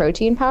mixing my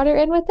protein powder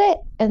in with it,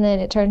 and then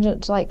it turns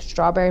into like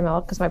strawberry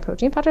milk because my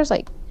protein powder is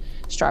like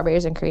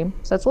strawberries and cream,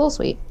 so it's a little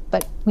sweet.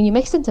 But when you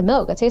mix it into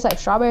milk, it tastes like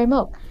strawberry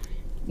milk.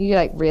 You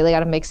like really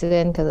got to mix it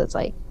in because it's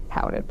like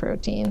powdered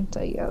protein,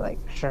 so you gotta like.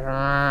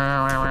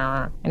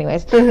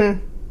 Anyways.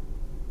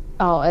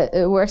 Oh,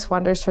 it works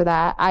wonders for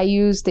that. I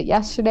used it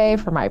yesterday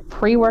for my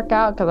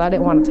pre-workout because I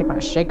didn't want to take my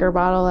shaker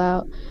bottle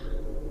out.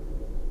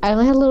 I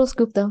only had a little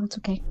scoop though. It's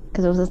okay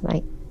because it was this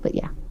night. But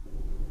yeah,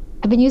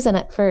 I've been using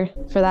it for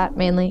that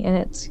mainly, and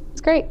it's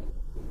great.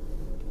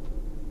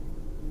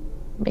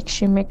 Mix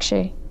sure.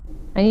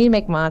 I need to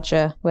make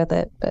matcha with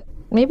it, but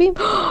maybe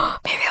I'll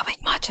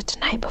make matcha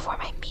tonight before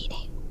my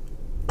meeting.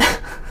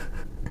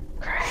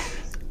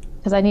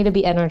 Because I need to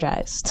be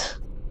energized.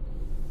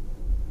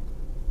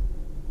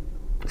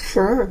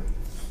 Sure.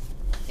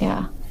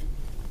 Yeah.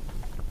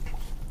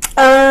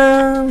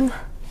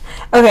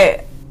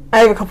 Okay, I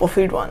have a couple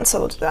food ones, so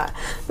we'll do that.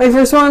 My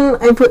first one,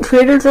 I put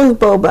Trader Joe's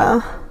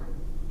boba.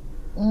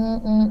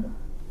 Do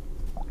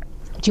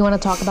you want to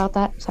talk about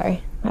that?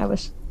 Sorry,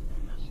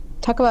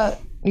 talk about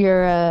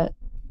your.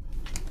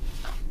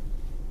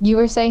 You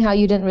were saying how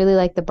you didn't really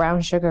like the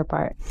brown sugar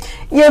part.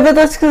 Yeah, but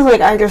that's because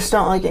like I just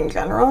don't like in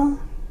general.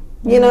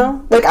 You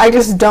know, like I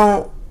just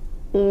don't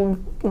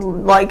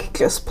like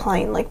just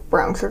plain like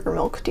brown sugar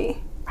milk tea.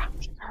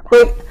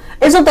 Like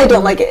it's not that I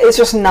don't like it, it's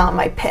just not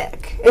my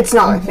pick. It's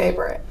not my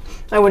favorite.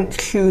 I wouldn't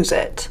choose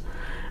it.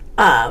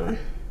 And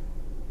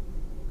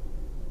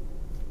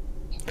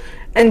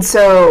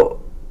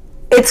so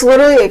it's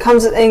literally, it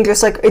comes in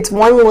just like, it's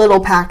one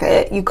little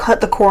packet, you cut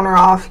the corner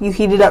off, you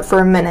heat it up for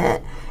a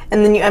minute,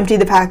 and then you empty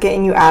the packet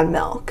and you add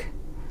milk.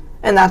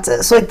 And that's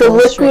it. So like the Real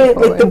liquid, like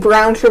the straightforward.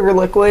 brown sugar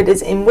liquid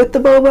is in with the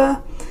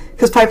boba.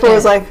 Because Piper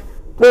was Yeah. like,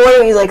 well, why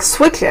don't you like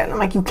switch it? I'm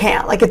like, you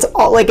can't. Like it's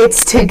all like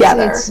it's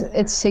together.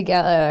 It's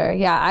together.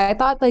 Yeah, I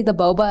thought like the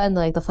boba and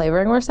like the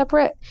flavoring were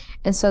separate,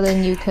 and so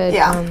then you could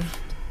Yeah.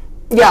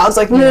 Yeah, I was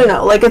like,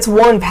 no. Like it's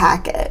one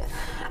packet.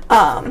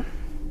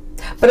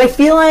 But I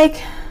feel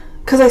like,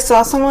 because I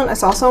saw someone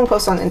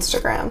post on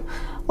Instagram,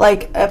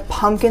 like a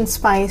pumpkin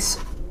spice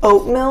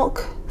oat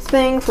milk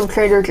thing from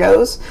Trader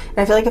Joe's, and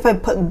I feel like if I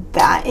put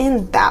that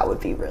in, that would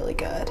be really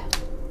good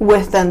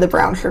with then the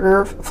brown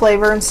sugar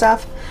flavor and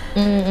stuff.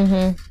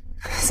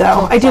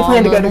 So I do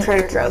plan to go to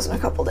Trader Joe's in a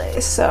couple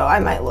days, so I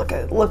might look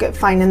at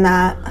finding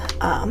that.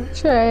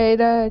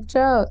 Trader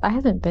Joe. I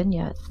haven't been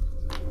yet.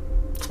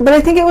 But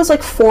I think it was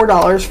like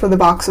 $4 for the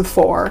box of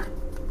 4.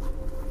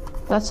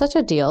 That's such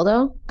a deal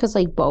though, because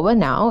like boba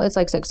now it's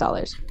like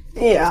 $6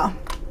 Yeah.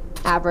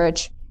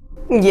 average.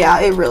 Yeah,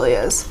 it really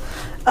is.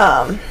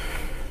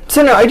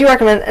 So no, I do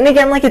recommend, and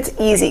again, like it's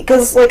easy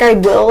because like I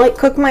will like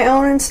cook my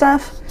own and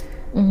stuff.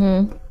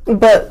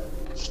 But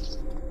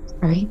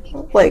Right.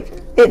 like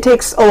it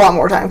takes a lot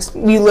more time.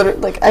 You literally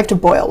like I have to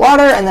boil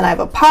water and then I have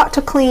a pot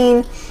to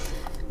clean.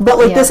 But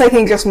like this, I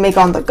can just make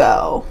on the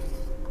go.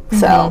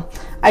 So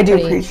I do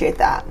appreciate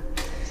that.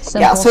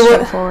 Simple, Yeah. So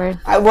straightforward.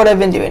 what I've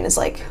been doing is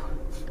like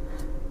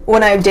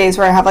when I have days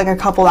where I have like a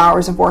couple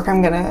hours of work,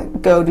 I'm gonna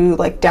go do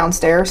like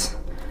downstairs.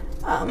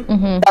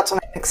 That's when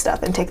I pick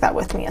stuff and take that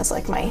with me as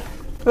like my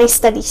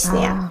study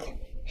snack.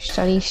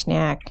 Study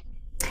snack.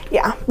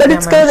 Yeah, but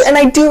it's good, and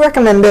I do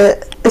recommend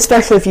it,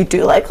 especially if you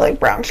do like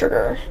brown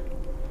sugar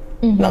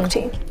milk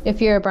tea.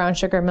 If you're a brown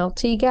sugar milk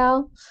tea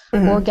gal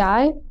or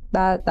guy,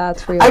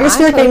 that's for you. I just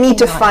feel like I need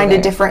to not find a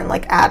either. different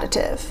like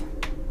additive.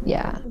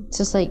 Yeah,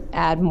 just like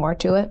add more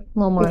to it, a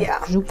little more.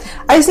 Yeah,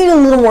 I just need a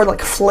little more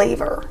like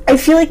flavor. I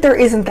feel like there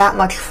isn't that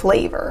much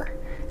flavor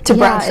to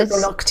brown sugar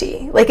it's- milk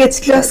tea. Like it's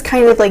just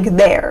kind of like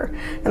there,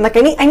 and like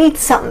I need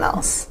something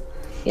else.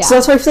 Yeah, So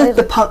that's why I feel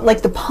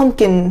like the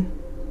pumpkin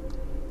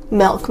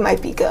milk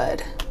might be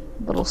good.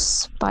 little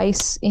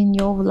spice in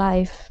your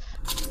life.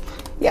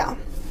 Yeah,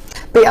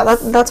 but yeah,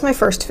 that's my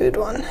first food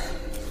one.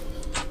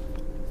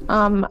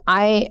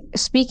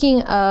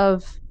 Speaking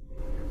of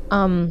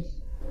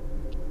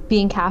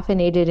being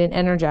caffeinated and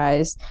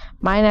energized,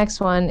 my next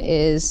one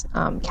is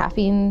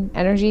caffeine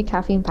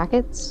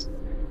packets.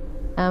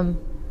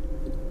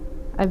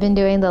 I've been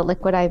doing the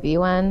Liquid IV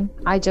one.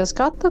 I just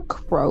got the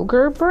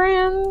Kroger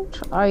brand.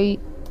 I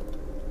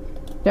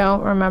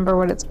don't remember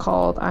what it's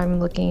called. I'm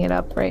looking it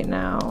up right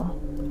now.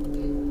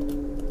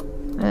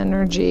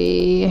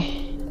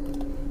 Energy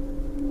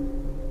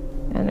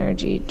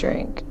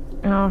drink.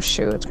 Oh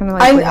shoot, it's gonna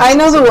like I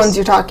know the ones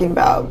you're talking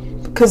about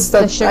because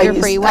The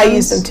sugar-free I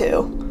use them ones?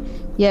 too.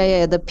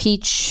 Yeah, the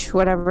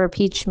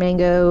peach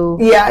mango,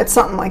 Yeah, it's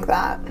something like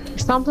that.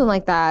 something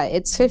like that.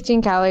 It's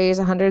 15 calories,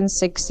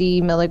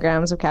 160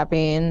 milligrams of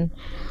caffeine.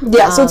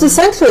 Yeah, so it's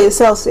essentially a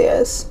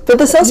Celsius, but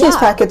the Celsius Yeah.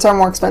 packets are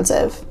more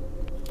expensive.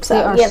 So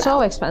They are you know.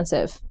 so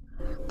expensive,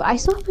 but I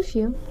still have a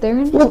few.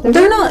 They're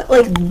They're not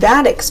like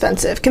that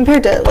expensive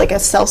compared to like a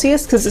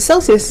Celsius because the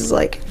Celsius is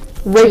like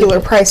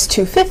regular price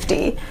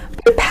 $2.50.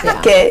 But a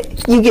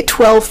packet you get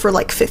 12 for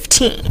like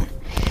 15.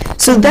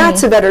 So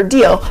that's a better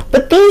deal.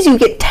 But these you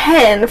get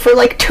 10 for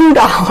like $2.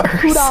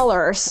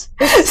 $2.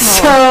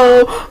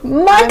 So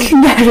much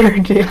better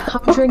deal.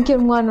 I'm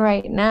drinking one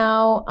right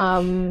now.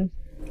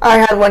 I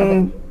had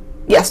one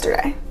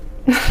yesterday.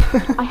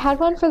 I had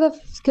one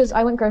because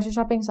I went grocery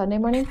shopping Sunday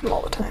morning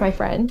with my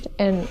friend,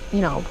 and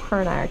you know, her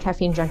and I are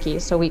caffeine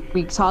junkies, so we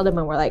saw them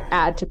and we're like,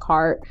 add to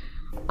cart.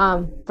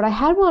 But I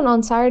had one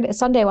on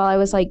Sunday while I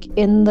was like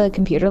in the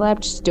computer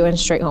lab just doing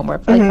straight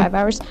homework for like 5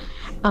 hours.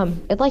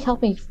 It like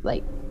helped me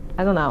like,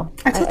 I don't know.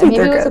 I still think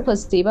Maybe they're it was a good.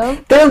 placebo.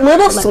 They're a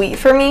little sweet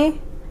for me.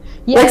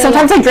 Yeah, Like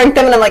sometimes I drink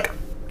them and I'm like,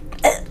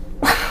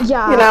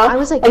 yeah. you know, I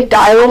was like, like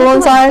die a little I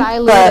had to, like, inside,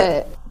 dilute but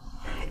it.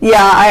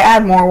 yeah, I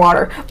add more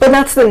water. But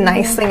that's the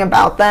nice thing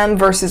about them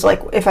versus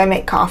like if I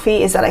make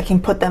coffee is that I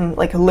can put them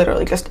like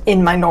literally just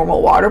in my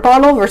normal water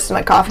bottle versus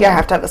my coffee I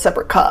have to have a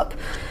separate cup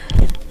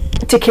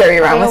to carry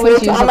around I with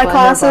always me use on a my blender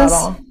classes.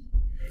 bottle.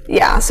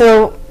 Yeah,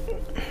 so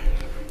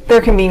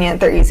they're convenient,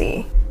 they're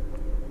easy.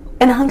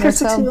 And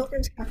 160 so-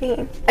 milligrams of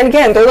caffeine. And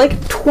again, they're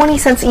like 20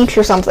 cents each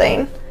or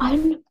something.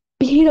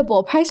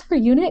 Unbeatable. Price per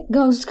unit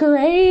goes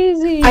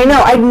crazy. I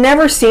know, I'd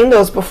never seen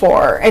those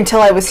before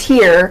until I was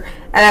here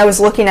and I was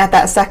looking at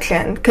that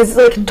section. Because,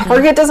 like,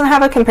 Target doesn't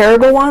have a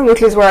comparable one,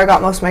 which is where I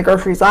got most of my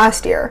groceries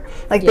last year.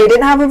 Like, they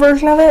didn't have a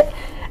version of it.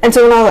 And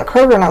so when I was at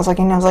Kroger and I was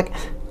like,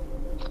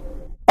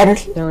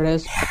 energy? There it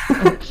is.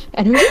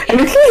 Energy.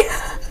 Energy?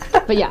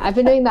 But yeah, I've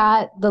been doing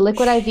that. The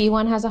Liquid IV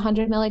one has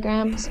 100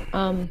 milligrams.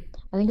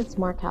 I think it's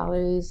more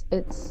calories.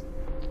 It's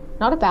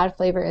not a bad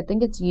flavor. I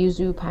think it's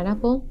yuzu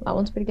pineapple. That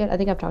one's pretty good. I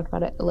think I've talked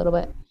about it a little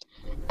bit.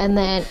 And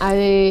then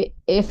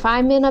if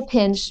I'm in a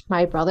pinch,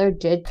 my brother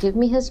did give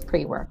me his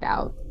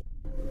pre-workout,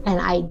 and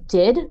I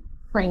did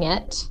bring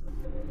it.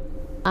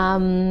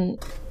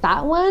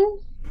 That one,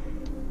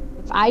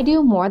 if I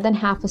do more than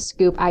half a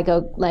scoop, I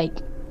go like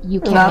you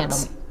can't handle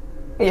Nuts.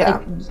 me.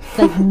 Yeah.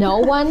 Like no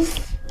one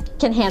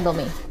can handle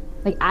me.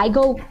 Like I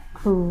go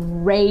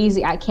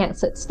crazy. I can't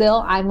sit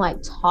still. I'm like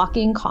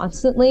talking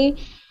constantly.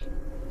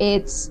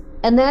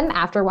 And then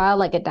after a while,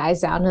 like it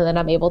dies down, and then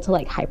I'm able to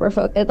like hyper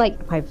focus.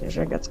 Like my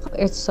vision gets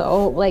clear. It's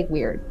so like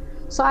weird.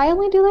 So I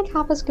only do like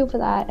half a scoop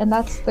of that, and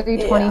that's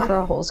 320 Yeah. for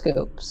a whole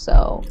scoop.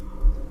 So,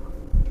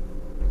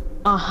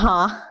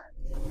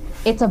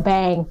 it's a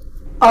bang.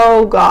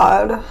 Oh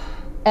God.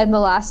 And the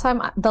last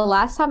time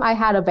I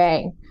had a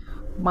bang,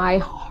 my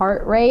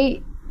heart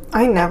rate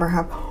I never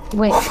have.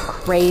 went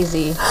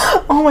crazy.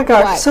 Oh my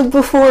gosh. What? So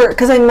before,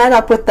 because I met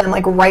up with them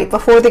like right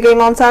before the game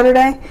on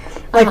Saturday,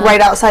 like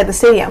right outside the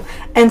stadium.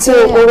 And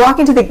so Yeah. we're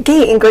walking to the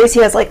gate, and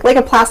Gracie has like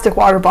a plastic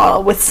water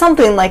bottle with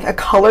something like a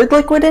colored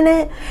liquid in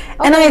it.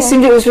 And I Okay.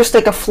 assumed it was just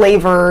like a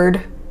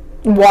flavored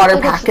water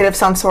Like a- packet of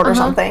some sort or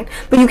something.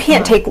 But you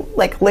can't take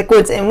like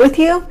liquids in with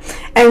you.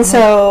 And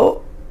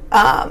so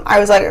I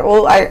was like,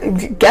 well, I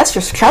guess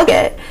just chug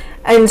it.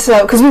 And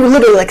so, because we were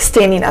literally like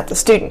standing at the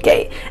student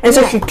gate, and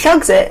so she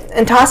chugs it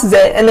and tosses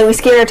it, and then we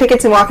scan our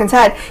tickets and walk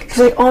inside. She's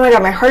like, "Oh my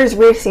God, my heart is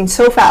racing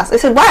so fast." I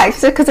said, "Why?" She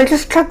said, "Because I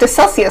just chugged a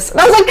Celsius." And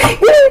I was like,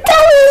 "You didn't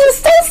tell me it was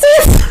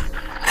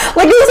Celsius."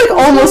 Like it was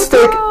like almost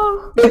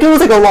like it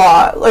was like a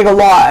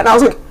lot, and I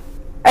was like,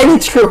 and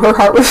it's true, her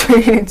heart was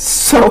racing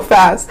so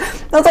fast.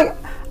 I was like.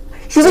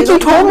 She was like, "You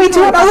told me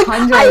to," and I was like,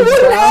 "I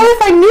wouldn't have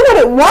if I knew what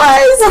it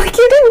was." Like,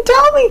 you didn't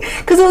tell me,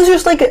 because it was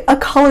just like a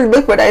colored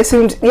liquid. I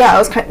assumed, yeah, it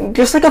was kind of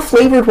just like a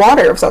flavored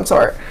water of some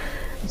sort.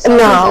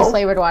 Celsius is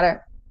flavored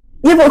water.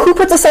 Yeah, but who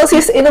puts a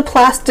Celsius in a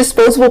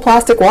disposable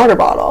plastic water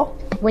bottle?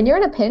 When you're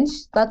in a pinch,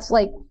 that's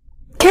like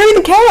Carry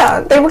the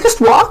can. They were just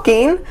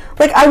walking.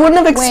 Like, I wouldn't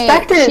have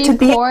expected it to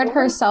be. She poured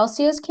her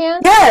Celsius can?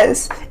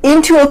 Yes,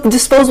 into a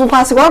disposable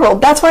plastic water bottle.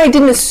 That's why I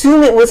didn't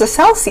assume it was a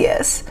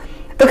Celsius.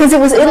 Because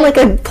it was in like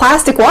a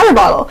plastic water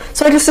bottle.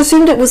 So I just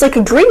assumed it was like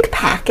a drink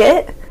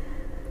packet.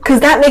 Because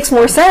that makes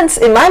more sense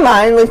in my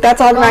mind. Like that's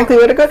automatically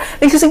what it goes.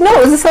 And she's like, "No,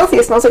 it was a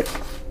Celsius." And I was like,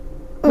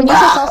 when you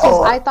said Celsius,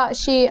 wow. I thought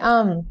she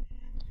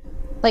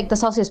like the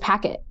Celsius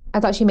packet. I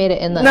thought she made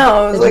it in the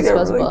No, it was the like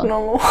disposable. a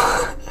normal.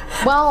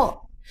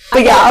 Well,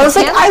 But yeah, I was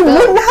like, I spills.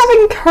 wouldn't have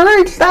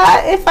encouraged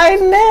that if I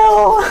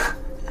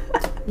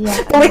knew.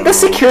 Yeah. But like the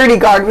security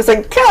guard was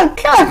like, "Chug,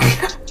 chug."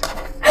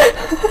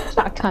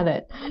 Shotgun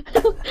it.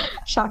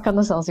 Shotgun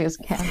the Celsius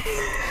can.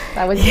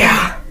 That was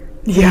Yeah.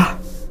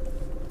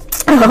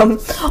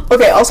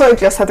 Okay, also I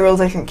just had the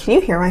realization, can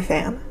you hear my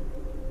fan?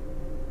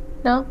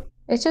 No,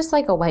 it's just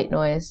like a white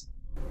noise.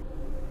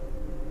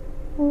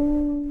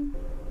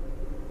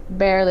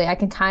 Barely. I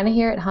can kind of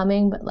hear it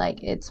humming, but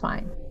like it's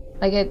fine.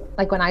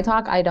 Like when I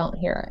talk, I don't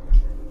hear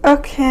it.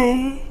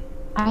 Okay.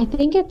 I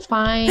think it's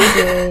fine,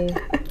 Jay.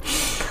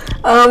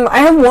 I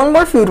have one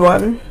more food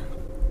one.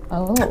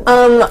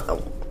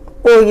 Oh.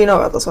 Well, you know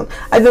about this one.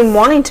 I've been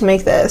wanting to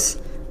make this,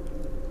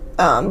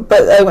 but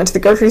I went to the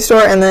grocery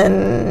store and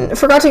then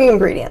forgot to get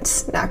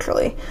ingredients,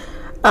 naturally.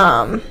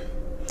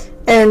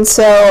 And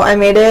so I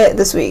made it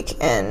this week,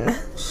 and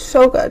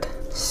so good.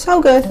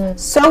 So good.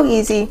 So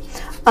easy.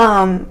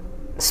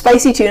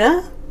 Spicy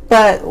tuna,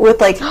 but with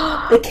like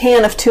a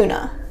can of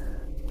tuna.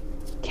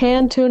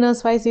 Canned tuna,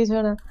 spicy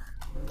tuna.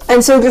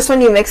 And so just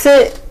when you mix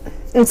it,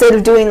 instead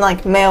of doing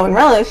like mayo and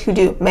relish, you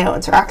do mayo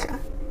and sriracha.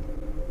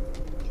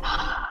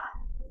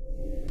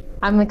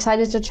 I'm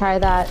excited to try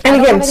that. And I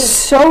don't again, have any-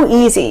 so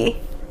easy.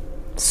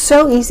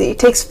 So easy. It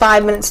takes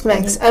 5 minutes to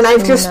mix. And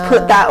I've just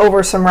put that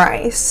over some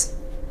rice.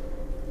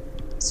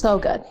 so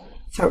good.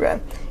 So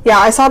good. Yeah,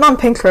 I saw it on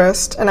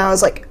Pinterest and I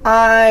was like,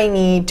 I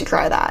need to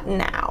try that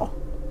now.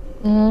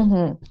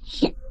 Oh,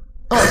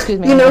 excuse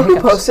me. You know who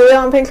hiccups. posted it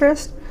on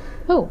Pinterest?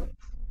 Who?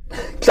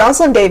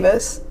 Jocelyn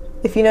Davis.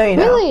 If you know, you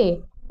know.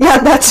 Really? Yeah,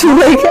 that's who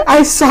like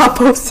I saw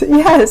posted.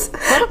 Yes.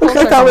 Which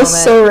I thought was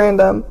so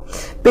random.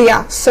 But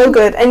yeah, so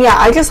good. And yeah,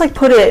 I just like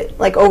put it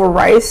like over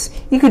rice.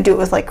 You could do it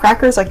with like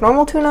crackers, like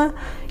normal tuna.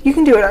 You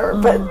can do whatever,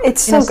 but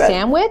it's In so a good.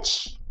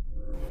 sandwich?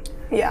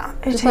 Yeah.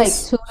 It Just like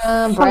tastes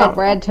tuna, phenomenal.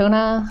 bread,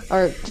 tuna,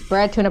 or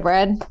bread, tuna,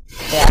 bread.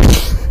 Yeah.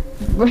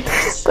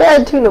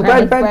 bread, tuna,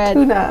 bread, bread.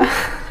 tuna.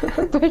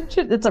 Bread,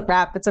 tuna. It's a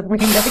wrap. It's a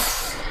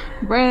remix.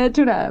 Bread,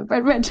 tuna,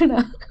 bread,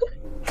 tuna.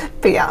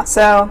 But yeah,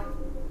 so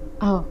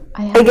Oh,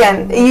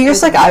 again, you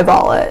just like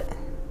eyeball it.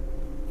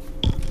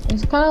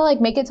 Just kind of like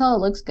make it till it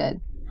looks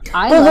good.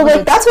 Well,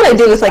 like that's what I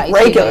do with like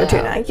regular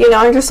tuna. You know,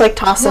 I just like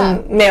toss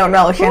some mayo and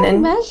relish in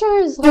and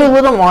measures do a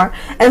little more.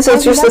 And so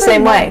it's just the never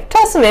same met- way.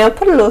 Toss some mayo,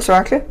 put a little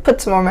sriracha,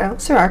 put some more mayo,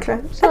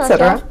 sriracha,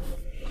 etc.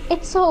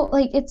 It's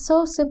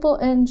so simple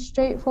and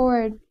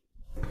straightforward.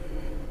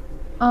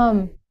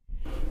 And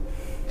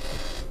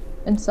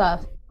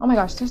stuff. Oh my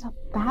gosh, there's a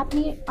BAP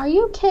meeting. Are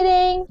you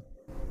kidding?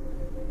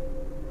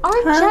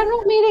 Our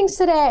general meetings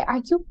today. Are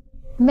you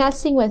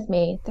messing with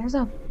me? There's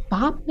a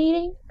BOP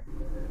meeting?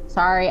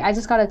 Sorry, I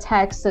just got a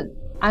text that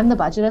I'm the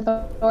budget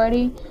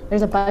authority.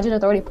 There's a budget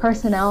authority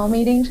personnel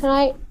meeting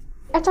tonight.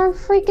 It's our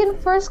freaking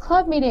first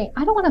club meeting.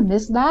 I don't want to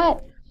miss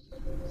that.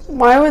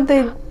 Why would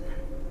they?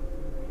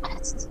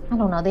 I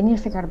don't know. They need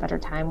to figure out a better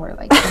time where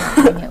like they're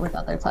not doing it with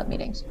other club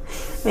meetings.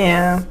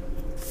 Yeah.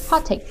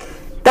 Hot take.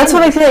 That's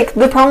what I feel like.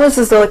 The problem is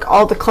that like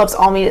all the clubs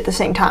all meet at the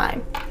same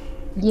time.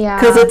 Yeah.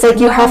 Because it's like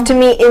you have to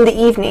meet in the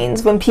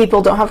evenings when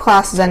people don't have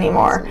classes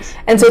anymore.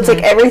 And so it's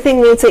like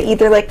everything meets at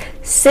either like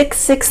 6,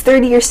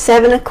 6:30, or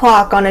 7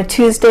 o'clock on a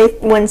Tuesday,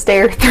 Wednesday,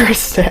 or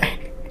Thursday.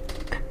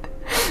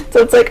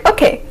 So it's like,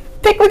 okay,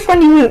 pick which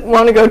one you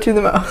want to go to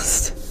the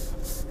most.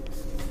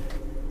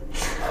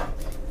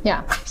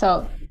 Yeah.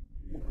 So,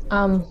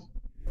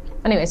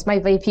 anyways, my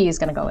VP is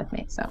gonna go with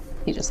me, so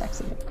he just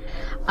texted me.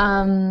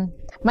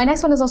 My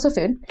next one is also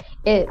food.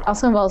 It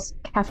also involves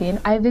caffeine.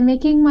 I've been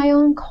making my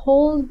own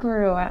cold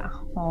brew at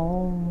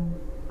home.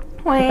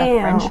 Wow. With a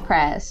French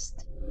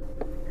pressed.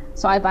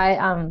 So I buy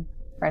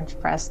French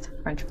press.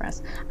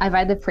 I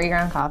buy the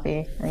pre-ground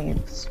coffee, and you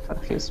just put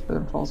a few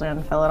spoonfuls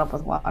in, fill it up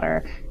with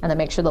water, and then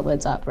make sure the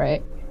lid's up,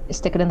 right? You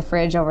stick it in the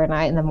fridge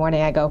overnight. In the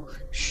morning, I go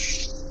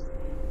shh,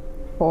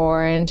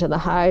 pour into the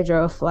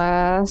hydro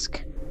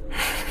flask,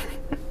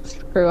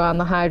 screw on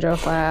the hydro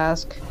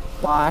flask,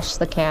 wash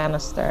the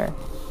canister.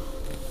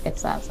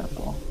 It's that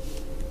simple.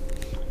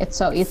 It's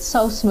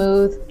so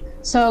smooth,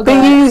 so good.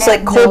 But you use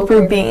like cold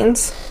brew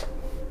beans.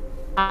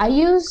 I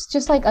use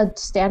just like a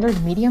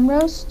standard medium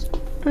roast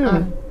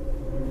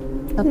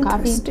of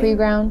coffee,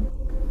 pre-ground.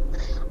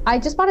 I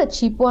just bought a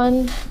cheap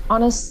one,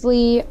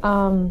 honestly,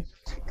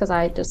 because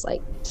I just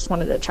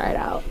wanted to try it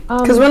out.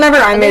 Because whenever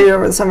I made it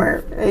over the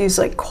summer, I used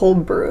like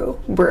cold brew.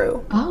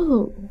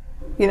 Oh.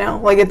 You know,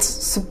 like it's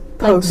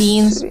supposed like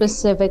beans to be.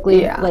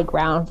 specifically, like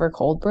ground for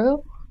cold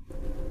brew.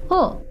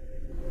 Huh.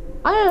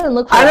 I don't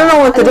know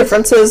what the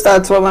difference is.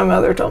 That's what my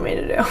mother told me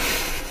to do.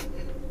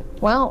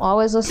 Well,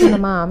 always listen to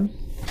mom.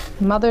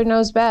 Mother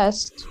knows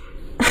best.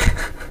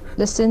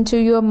 Listen to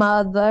your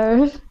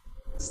mother.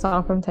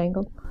 Song from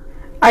Tangled.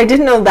 I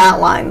didn't know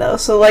that line though.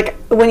 So like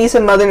when you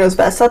said mother knows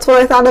best, that's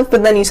what I thought of.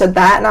 But then you said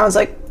that, and I was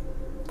like,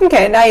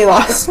 okay, now you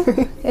lost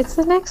me. It's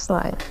the next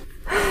line.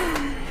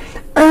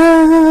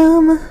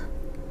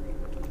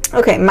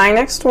 Okay, my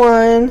next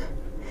one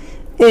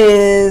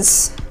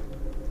is.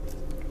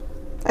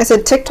 I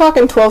said TikTok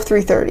and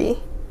 12-3-30.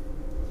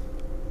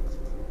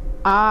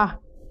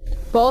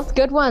 Both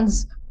good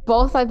ones.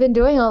 Both I've been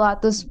doing a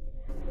lot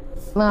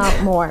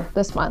more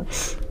this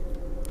month.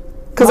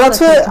 Because that's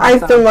what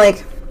I've been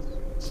like.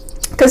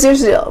 Because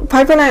here's the deal.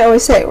 Piper and I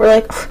always say, we're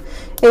like,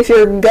 if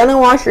you're gonna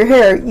wash your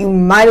hair, you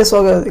might as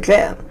well go to the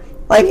gym.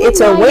 Like,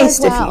 it's a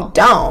waste if you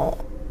don't.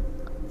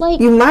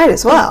 Like, you might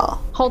as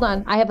well. Hold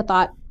on, I have a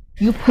thought.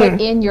 You put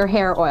in your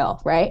hair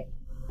oil, right?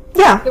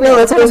 Yeah, no,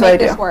 that's what I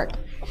do. Work.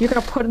 You're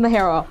gonna put in the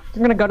hair oil.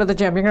 You're gonna go to the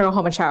gym. You're gonna go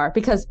home and shower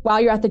because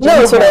while you're at the gym,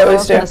 that's what I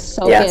always do.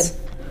 Yes,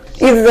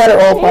 either that or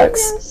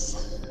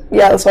Olaplex.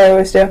 Yeah, that's what I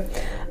always do.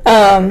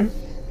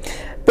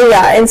 But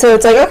yeah, and so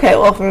it's like, okay,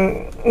 well, if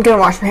I'm gonna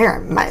wash my hair, I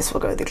might as well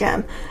go to the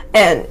gym.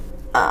 And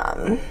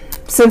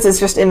since it's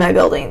just in my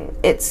building,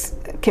 it's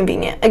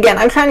convenient. Again,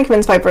 I'm trying to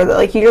convince Piper that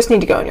like you just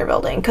need to go in your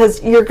building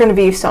because you're gonna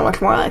be so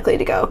much more likely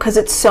to go because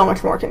it's so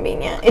much more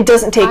convenient. It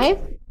doesn't take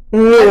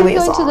nearly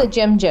as long. I'm going to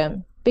the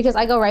gym because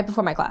I go right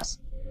before my class.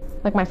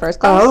 Like my first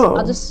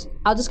class,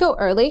 I'll just go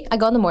early. I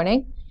go in the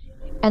morning,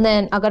 and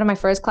then I'll go to my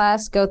first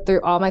class, go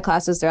through all my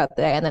classes throughout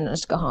the day, and then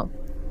just go home.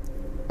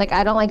 Like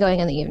I don't like going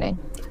in the evening.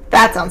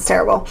 That sounds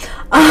terrible.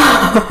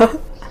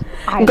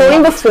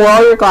 Going before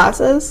all your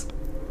classes?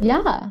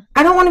 Yeah.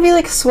 I don't want to be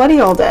like sweaty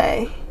all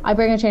day. I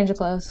bring a change of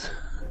clothes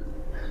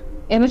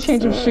and a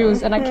change of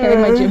shoes, and I carry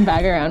my gym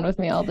bag around with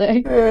me all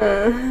day.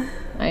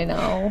 I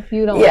know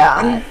you don't. Yeah.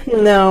 Like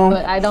that, no.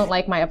 But I don't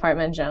like my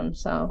apartment gym,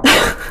 so.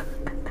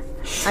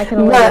 I can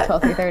only do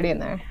 12-3-30 in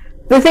there.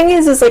 The thing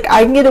is like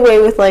I can get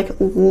away with like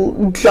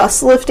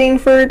just lifting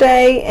for a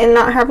day and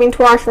not having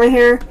to wash my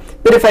hair.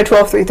 But if I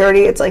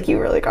 12-3-30, it's like you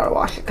really gotta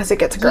wash it because it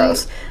gets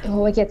gross.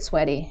 Oh, it gets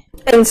sweaty.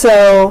 And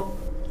so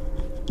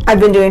I've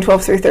been doing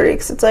 12-3-30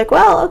 because it's like,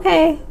 well,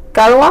 okay,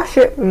 gotta wash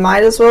it.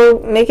 Might as well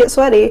make it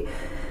sweaty.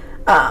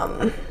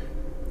 But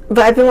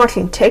I've been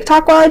watching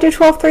TikTok while I do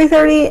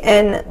 12-3-30,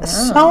 and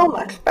so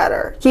much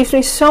better. Keeps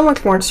me so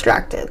much more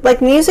distracted.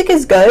 Like music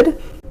is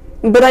good.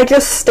 But I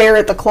just stare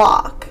at the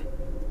clock.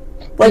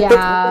 Like the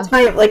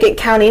time, like it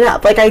counting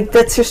up. Like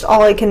that's just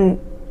all I can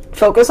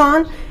focus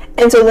on.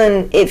 And so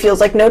then it feels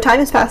like no time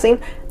is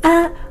passing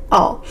at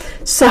all.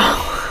 So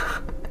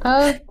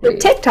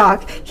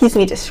TikTok keeps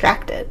me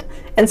distracted.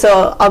 And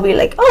so I'll be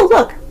like, oh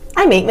look,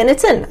 I'm 8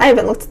 minutes in. I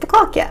haven't looked at the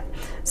clock yet.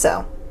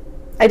 So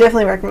I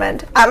definitely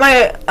recommend. At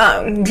my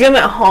gym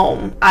at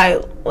home,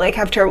 I like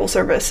have terrible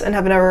service and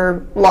have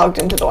never logged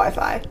into the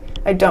Wi-Fi.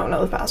 I don't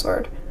know the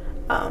password.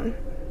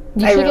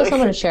 You should get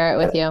someone to share it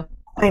with you.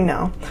 I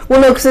know. Well,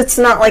 no, because it's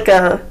not like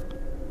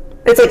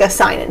it's like a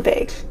sign-in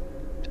page.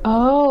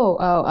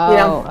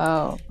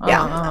 Yeah.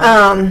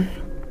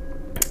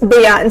 But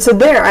yeah, and so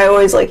there I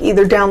always like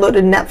either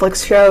downloaded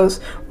Netflix shows,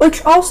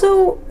 which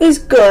also is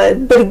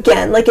good, but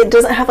again, like it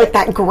doesn't have like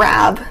that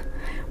grab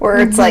where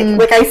it's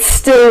like I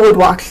still would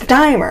watch the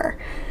timer.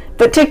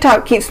 But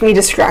TikTok keeps me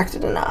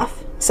distracted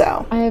enough.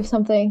 So I have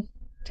something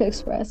to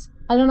express.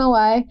 I don't know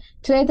why.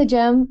 Today at the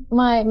gym,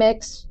 my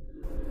mix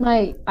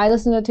Like I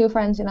listened to two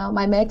friends,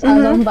 my mix. I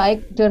was on the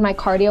bike doing my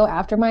cardio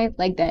after my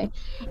leg day,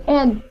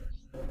 and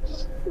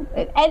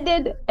it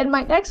ended, and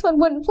my next one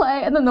wouldn't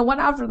play, and then the one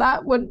after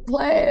that wouldn't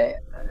play.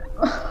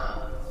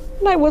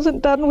 And I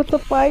wasn't done with the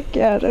bike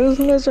yet. It was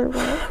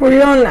miserable. Were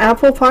you on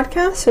Apple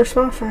Podcasts or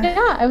Spotify?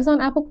 Yeah, I was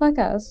on Apple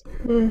Podcasts.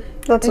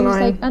 That's It was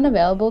annoying. like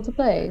unavailable to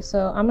play,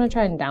 so I'm gonna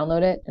try and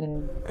download it,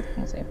 and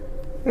we'll see. I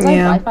have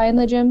Yeah. Wi-Fi in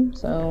the gym,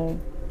 so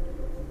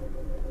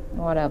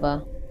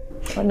whatever.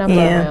 What number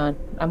am I on?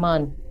 I'm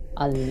on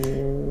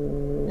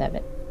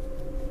 11.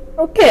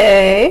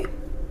 Okay.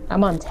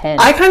 I'm on 10.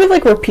 I kind of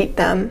like repeat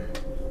them.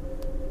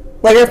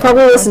 Like I've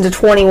probably listened to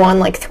 21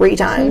 like 3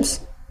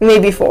 times,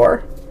 maybe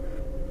 4.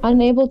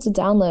 Unable to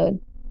download.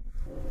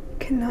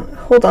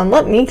 Hold on,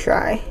 let me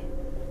try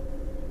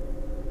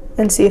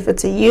and see if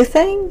it's a you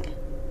thing.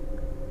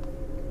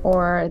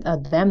 Or a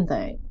them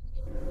thing.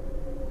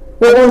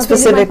 What one my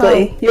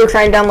specifically? You were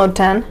trying to download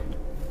 10?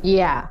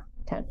 Yeah,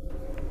 10.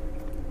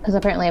 Because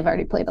apparently I've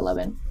already played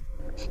 11.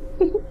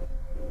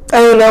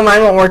 Oh no,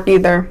 mine won't work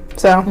either.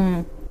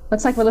 So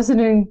Looks like we're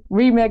listening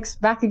remix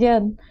back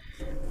again.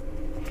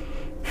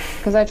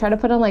 Because I tried to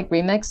put on like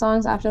remix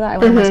songs after that. I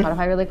went on my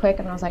Spotify really quick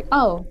and I was like,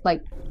 oh,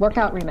 like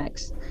workout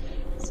remix.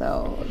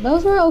 So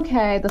those were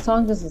okay. The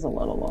song just is a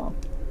little long.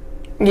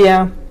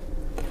 yeah.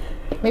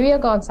 Maybe I'll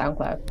go on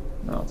SoundCloud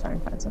and I'll try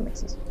and find some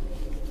mixes.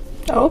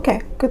 Oh,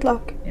 okay. Good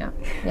luck. Yeah,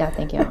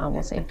 thank you.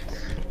 We'll see.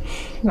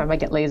 I might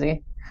get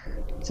lazy.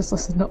 Just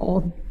listen to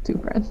old two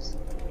friends.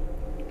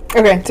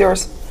 Okay, it's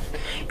yours.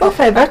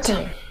 Okay, back to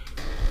me.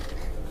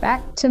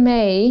 Back to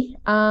me.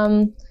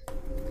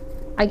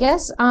 I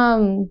guess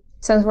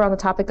since we're on the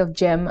topic of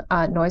gym,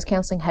 noise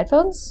canceling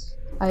headphones.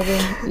 I've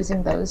been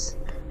using those.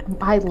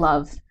 I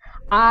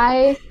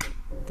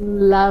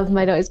love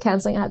my noise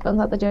canceling headphones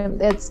at the gym.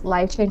 It's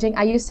life changing.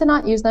 I used to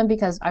not use them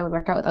because I would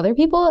work out with other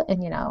people,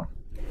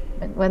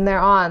 and when they're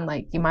on,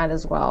 like you might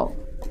as well.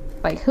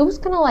 Like who's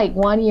gonna like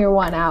 1 year,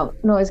 1 out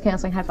noise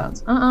canceling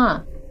headphones?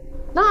 Nah.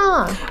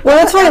 Well,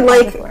 that's what I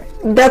like.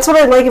 That's what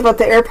I like about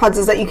the AirPods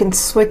is that you can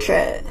switch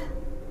it.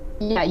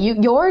 Yeah,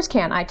 yours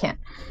can. I can't.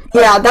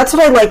 Yeah, that's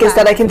what I like is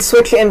that I can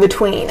switch it in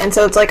between, and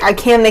so it's like I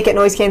can make it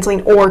noise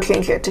canceling or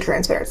change it to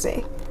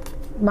transparency.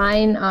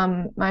 Mine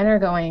are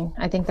going.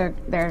 I think they're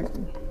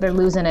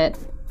losing it.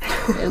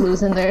 They're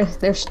losing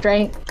their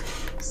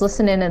strength. Just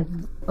listening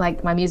and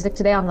like my music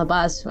today on the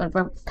bus when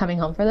we're coming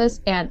home for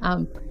this,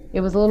 and it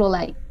was a little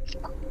like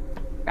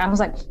I was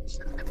like.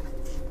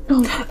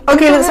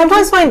 Okay, but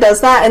sometimes mine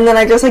does that, and then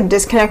I just like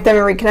disconnect them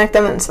and reconnect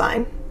them, and it's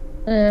fine.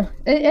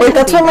 Like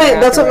that's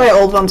what my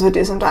old ones would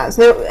do sometimes.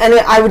 And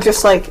I would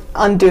just like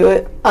undo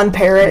it,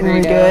 unpair it, and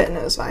redo it, and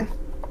it was fine.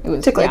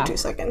 It took like 2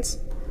 seconds.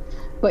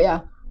 But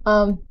yeah,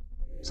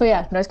 so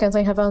yeah, noise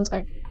canceling headphones.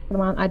 I put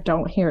them on. I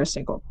don't hear a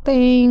single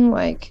thing.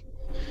 Like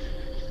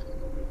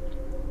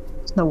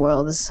the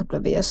world is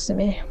oblivious to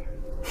me.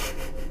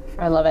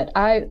 I love it.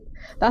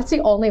 That's the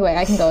only way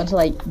I can go into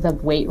like the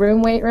weight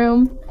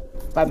room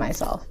by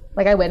myself.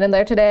 Like I went in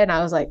there today and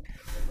I was like,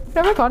 I've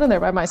never gone in there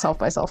by myself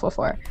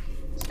before.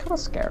 It's kind of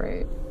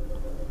scary.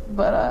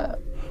 But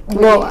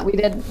we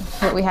did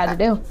what we had to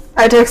do.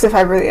 I texted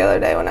Piper the other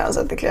day when I was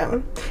at the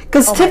gym.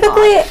 Because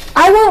typically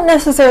I won't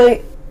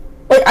necessarily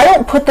like I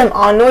don't put them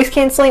on noise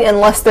canceling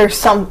unless there's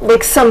some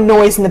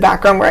noise in the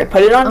background where I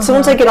put it on. So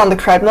once I get on the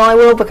treadmill I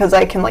will because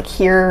I can like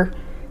hear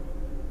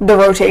the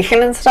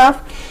rotation and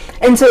stuff.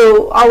 And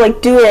so I'll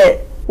like do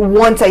it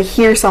once I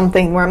hear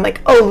something where I'm like,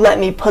 oh, let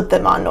me put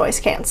them on noise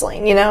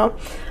canceling,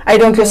 I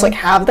don't just like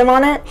have them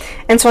on it.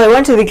 And so I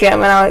went to the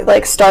gym and I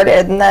like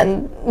started, and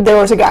then there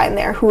was a guy in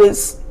there who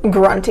was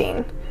grunting.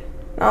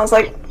 And I was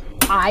like,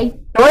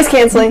 noise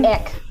canceling.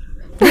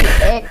 The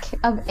ick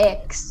of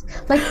icks.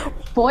 Like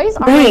boys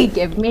already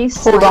give me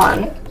hold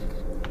on. Ick,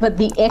 but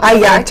the ick. I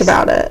yacked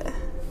about it.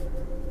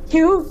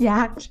 You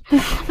yacked. I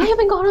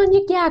haven't gone on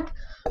Yik Yak.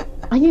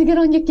 I need to get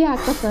on Yik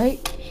Yak. That's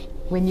right.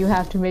 When you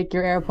have to make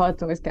your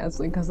AirPods noise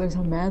canceling because there's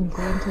a man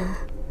grunting.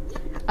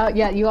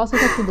 Yeah, you also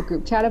texted the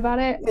group chat about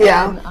it.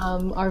 Yeah.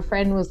 And, our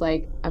friend was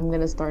like, I'm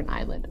gonna start an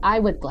island. I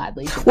would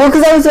gladly do Well,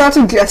 because I was about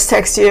to just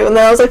text you, and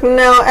then I was like,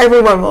 no,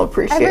 everyone will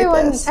appreciate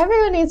this.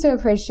 Everyone needs to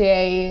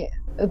appreciate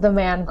the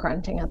man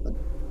grunting at the...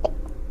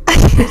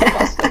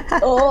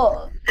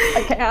 Oh,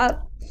 I can't.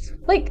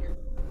 Like...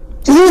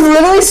 He was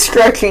literally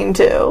stretching,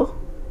 too.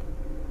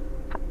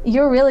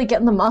 You're really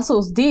getting the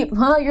muscles deep,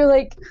 huh? You're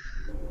like...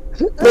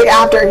 Like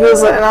after he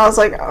was, and I was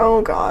like,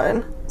 oh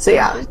god. So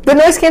yeah, the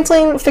noise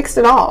canceling fixed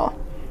it all.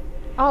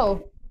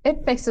 Oh,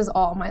 it fixes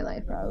all my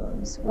life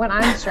problems. When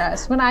I'm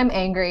stressed, when I'm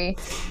angry,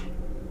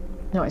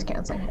 noise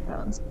canceling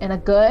headphones. And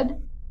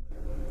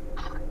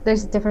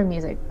there's different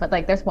music, but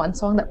like there's one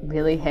song that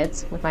really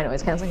hits with my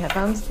noise canceling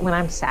headphones when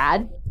I'm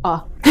sad.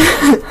 Oh,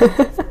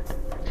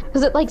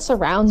 because it like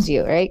surrounds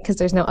you, right? Because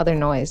there's no other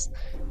noise.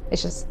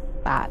 It's just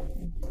that.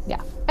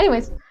 Yeah.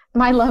 Anyways,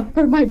 my love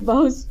for my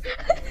Bose.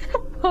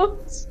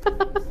 That's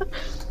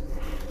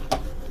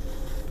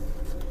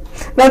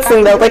the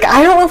thing though, like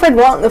I don't know if I'd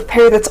want the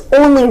pair that's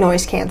only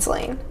noise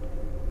canceling.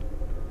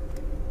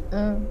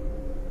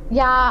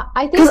 Yeah,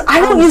 I think Because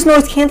I don't use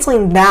noise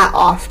canceling that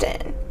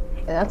often.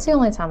 that's the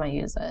only time I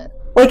use it.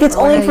 Like, it's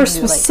Or when only I for do,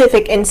 like,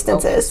 specific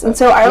instances, focus, and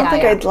so I don't yeah,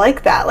 think yeah. I'd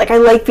like that. Like, I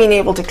like being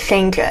able to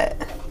change it.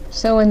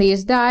 So when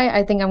these die,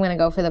 I think I'm gonna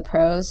go for the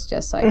pros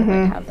just so I can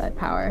like have that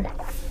power.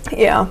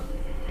 Yeah.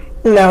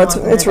 No,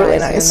 When it's it really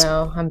dies, nice.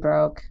 No, I'm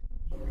broke.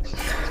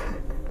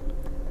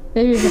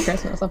 Maybe for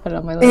Christmas I'll put it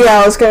on my list. Yeah,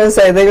 I was gonna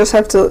say they just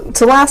have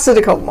to last it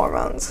a couple more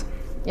months.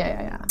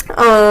 Yeah,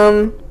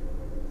 yeah.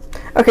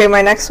 Okay,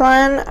 my next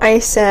one I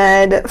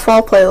said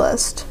fall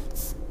playlist.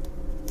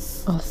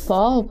 A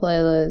fall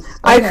playlist.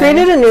 I Okay.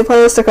 created a new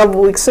playlist a couple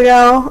weeks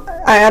ago.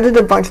 I added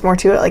a bunch more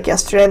to it like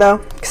yesterday though,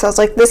 because I was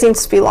like, this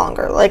needs to be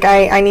longer. Like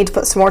I need to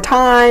put some more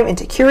time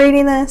into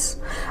curating this.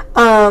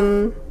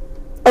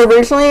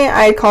 Originally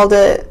I called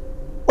it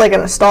like a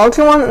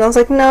nostalgia one, and I was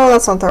like, no,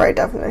 that's not the right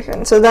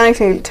definition. So then I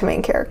changed it to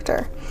main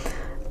character.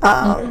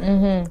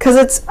 Because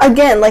it's,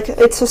 again, like,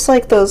 it's just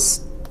like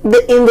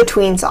the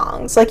in-between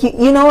songs. Like,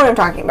 you know what I'm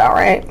talking about,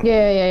 right?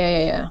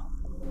 Yeah.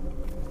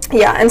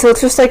 Yeah, and so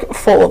it's just like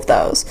full of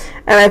those.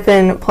 And I've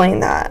been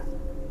playing that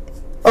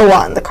a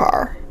lot in the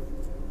car.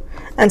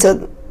 And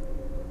so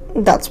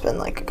that's been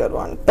like a good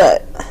one.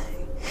 But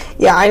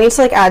yeah, I need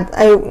to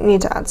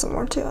add some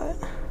more to it.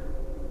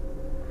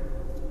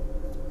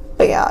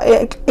 But yeah,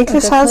 it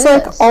just has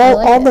like playlist. I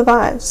like all it. the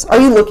vibes. Are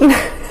you looking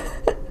at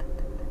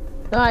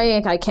No, I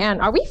think I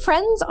can. Are we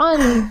friends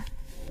on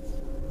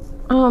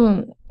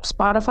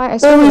Spotify? I Well,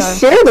 swear we we are.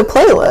 share the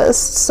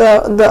playlist,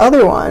 so the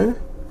other one.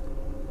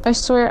 I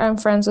swear I'm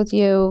friends with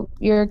you.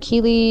 You're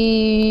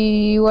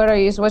Keely. What are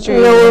you? What's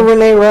your No, username?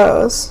 Renee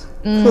Rose.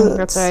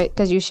 That's right,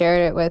 because you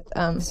shared it with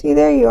See,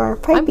 there you are.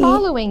 I'm Pipey.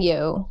 following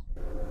you.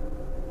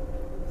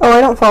 Oh,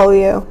 I don't follow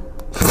you.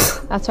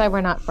 That's why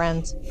we're not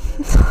friends.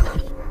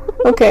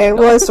 Okay,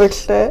 well, I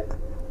switched it.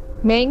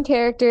 Main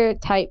character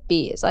type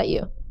B. Is that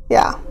you?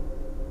 Yeah.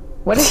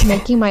 What is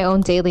making my own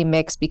daily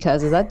mix?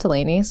 Because is that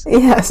Delaney's?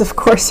 Yes, of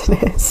course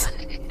it is.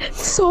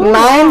 So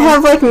Mine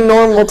have like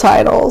normal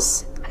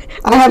titles.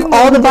 I have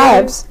all the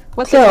vibes.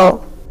 What's it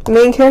Go.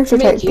 Main character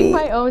type making B.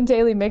 my own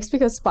daily mix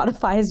because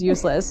Spotify is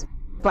useless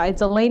by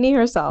Delaney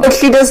herself. But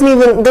she doesn't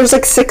even. There's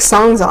like 6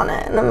 songs on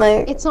it, and I'm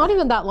like, It's not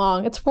even that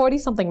long. It's 40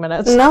 something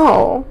minutes.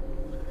 no.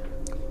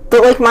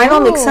 But like mine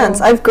all make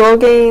sense. I have Girl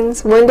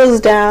Gains, Windows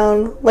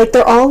Down. Like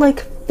they're all like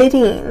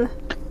fitting.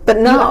 But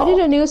You no. added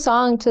a new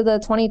song to the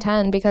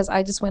 2010 because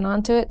I just went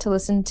on to it to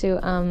listen to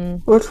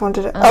Which one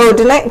did I? Oh,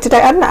 did I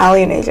add an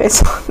Ali and AJ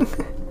song?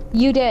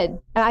 You did,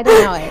 and I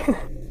didn't know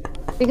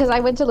it. Because I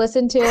went to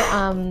listen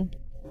to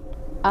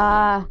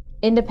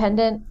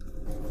Independent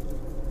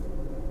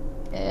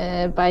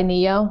by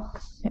Neo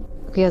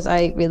because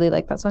I really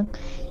like that song.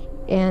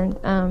 And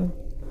I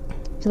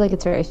feel like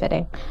it's very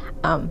fitting.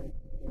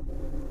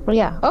 But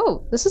yeah.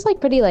 Oh, this is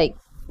like pretty like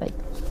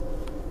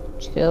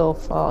chill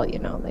fall, you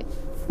know, like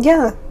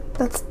Yeah,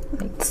 that's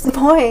the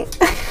point.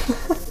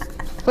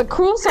 but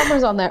Cruel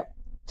Summer's on there.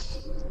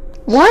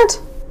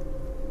 What?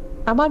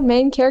 I'm on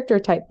main character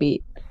type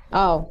beat.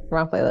 Oh,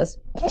 wrong playlist.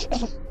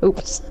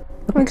 Oops.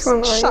 Which one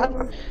are Shut.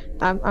 you?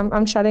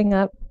 I'm shutting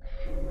up.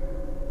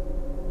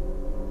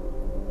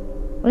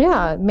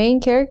 Yeah,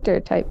 main character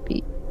type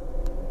beat.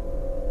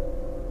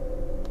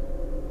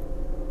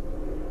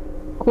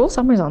 Cruel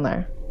Summer's on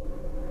there.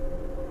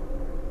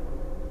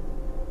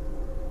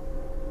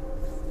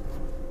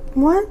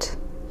 What?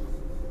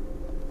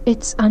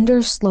 It's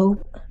under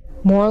slope.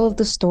 Moral of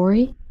the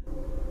story.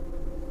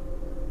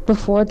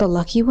 Before the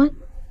lucky one.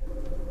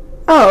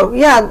 Oh,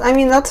 yeah, I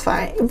mean, that's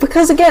fine.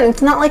 Because, again,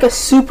 it's not like a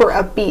super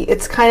upbeat.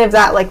 It's kind of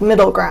that, like,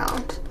 middle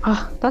ground.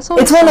 That's all.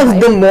 It's one of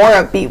the more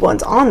upbeat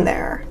ones on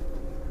there.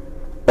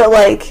 But,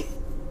 like,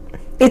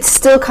 it's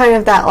still kind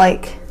of that,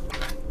 like...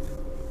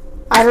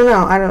 I don't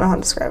know how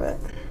to describe it.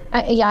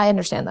 Yeah, I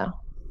understand though.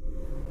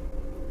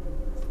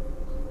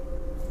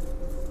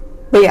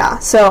 But yeah,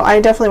 so I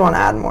definitely want to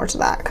add more to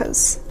that,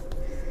 because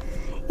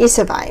it's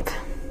a vibe.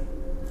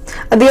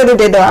 The other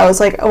day, though, I was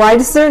like, why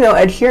is there no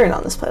Ed Sheeran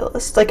on this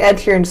playlist? Like, Ed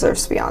Sheeran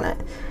deserves to be on it.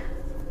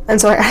 And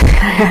so I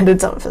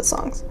added some of his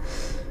songs.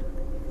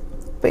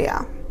 But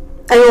yeah.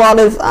 And a lot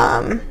of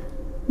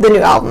the new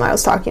album I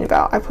was talking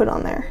about, I put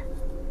on there.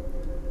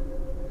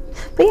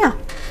 But yeah.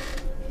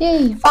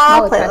 Yay! Fall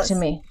Now it's playlist. back to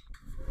me.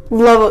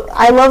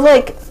 I love,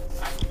 like,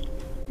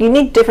 you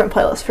need different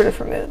playlists for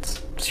different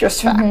moods. It's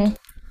just fact.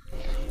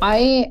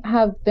 I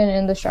have been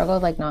in the struggle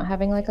of like not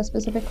having like a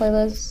specific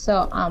playlist,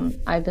 so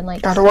I've been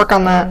like Gotta work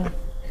on that.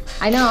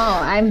 I know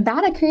I'm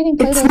bad at creating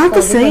playlists. It's not the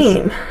though, because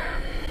same.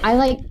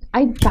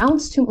 I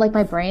bounce too, like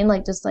my brain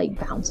like just like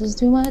bounces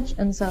too much,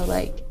 and so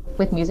like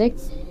with music,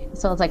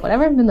 so it's like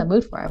whatever I'm in the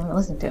mood for, I'm gonna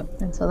listen to,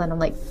 and so then I'm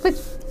like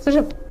switch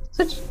up.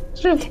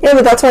 Yeah,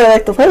 but that's why I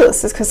like the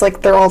playlist, is because,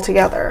 like, they're all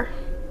together.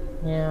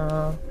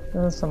 Yeah,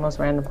 this is the most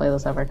random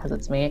playlist ever because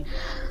it's me.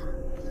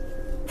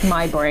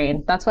 My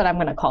brain. That's what I'm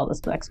gonna call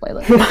this next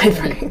playlist. My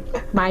brain.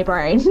 My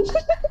brain.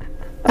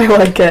 I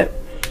like it.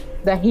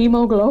 The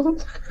hemoglobin.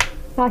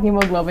 Not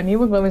hemoglobin.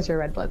 Hemoglobin's your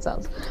red blood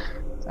cells.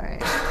 Sorry.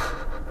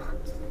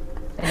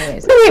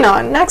 Anyways, Moving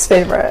on, next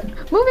favorite.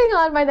 moving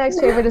on. My next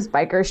favorite is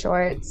biker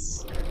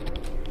shorts.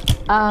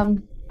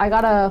 I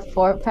got a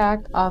 4-pack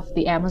off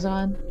the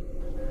Amazon.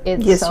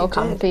 It's Yes, so you did.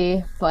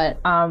 comfy, but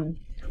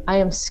I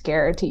am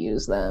scared to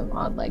use them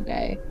on leg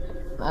day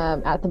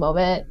at the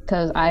moment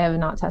because I have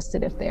not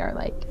tested if they are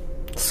like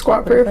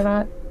Squat sweat proof or proof.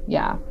 not.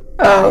 Yeah.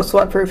 Yeah, Oh,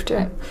 sweat proof too.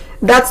 I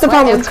That's the sweat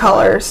problem and with squat.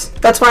 colors.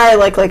 That's why I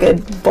like a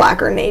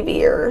black or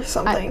navy or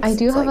something. I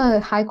do It's have like, a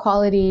high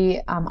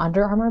quality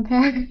Under Armour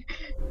pair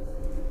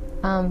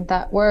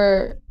that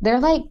were they're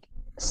like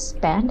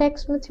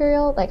spandex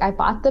material. Like I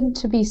bought them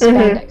to be mm-hmm.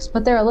 spandex,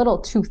 but they're a little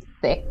too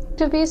thick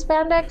to be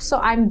spandex, so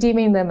I'm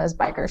deeming them as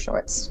biker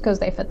shorts because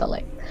they fit the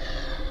length.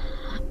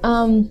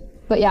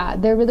 But yeah,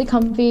 they're really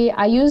comfy.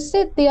 I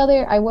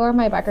wore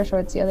my biker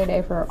shorts the other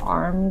day for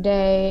arm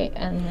day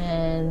and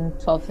then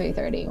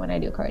 12:30 when I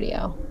do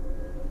cardio.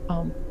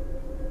 Um,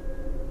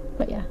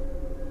 but yeah,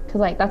 because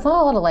like that's not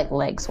a lot of like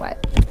leg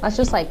sweat. That's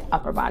just like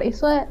upper body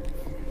sweat.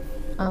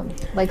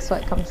 Leg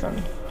sweat comes from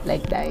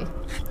leg day.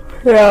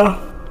 Yeah.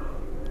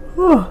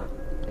 Whew.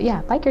 But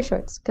yeah, biker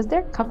shorts because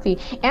they're comfy.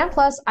 And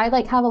plus, I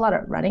like have a lot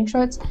of running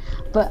shorts,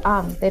 but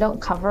they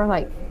don't cover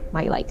like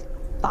my like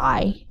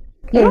thigh.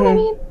 You know what I Mm-hmm.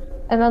 mean?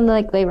 And then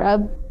like they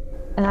rub,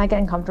 and I get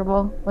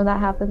uncomfortable when that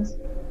happens.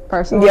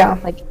 Personally, Yeah.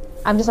 like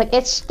I'm just like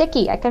it's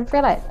sticky. I can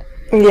feel it.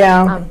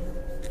 Yeah. Um,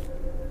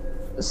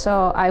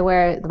 so I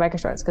wear the biker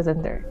shorts because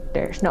then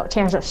there's no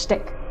chance of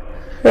stick.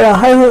 Yeah,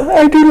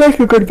 I do like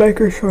a good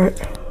biker short.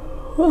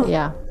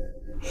 Yeah.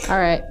 All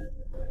right.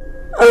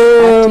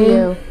 Back to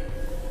you.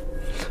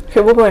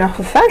 Okay, we're going off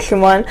the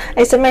fashion one.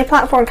 I said my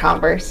platform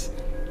Converse.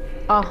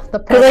 Oh, the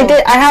Because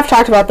purple. I have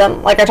talked about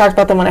them. Like, I talked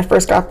about them when I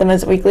first got them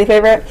as a weekly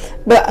favorite.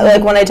 But,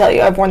 like, when I tell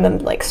you, I've worn them,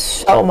 like,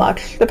 so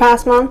much the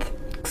past month.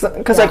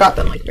 Because I Yeah. got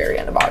them, like, very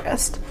end of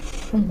August.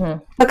 Mm-hmm.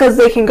 Because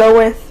they can go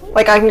with,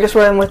 like, I can just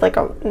wear them with, like,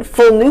 a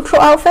full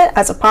neutral outfit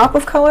as a pop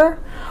of color.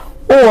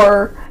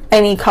 Or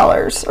any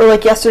colors. Or,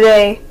 like,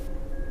 yesterday,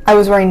 I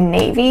was wearing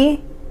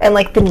navy. And,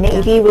 like, the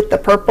navy with the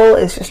purple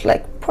is just,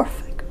 like,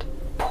 perfect.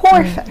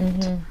 Perfect.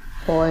 Mm-hmm.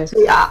 Boys,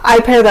 Yeah, I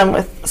pair them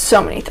with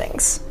so many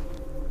things.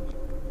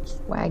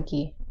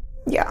 swaggy.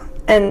 Yeah,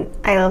 and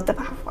I love the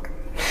platform.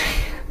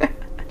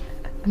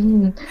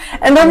 Mm.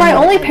 And they're my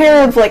only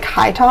pair of like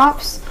high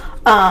tops.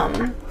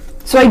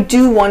 So I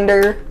do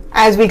wonder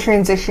as we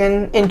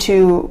transition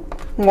into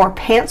more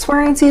pants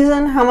wearing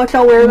season how much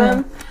I'll wear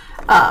them.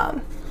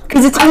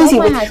 Because it's I easy like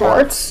my with high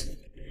shorts. tops.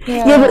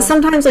 Yeah, but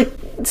sometimes like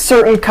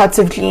certain cuts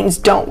of jeans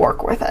don't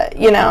work with it,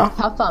 you know?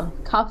 Cuff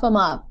them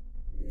up.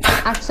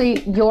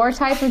 Actually, your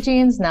type of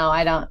jeans? No,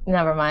 I don't.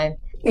 Never mind.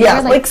 Yeah,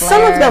 You're, like some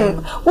of flare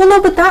them. Well,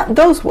 no, but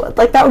those would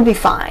like that would be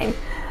fine.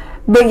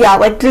 But yeah,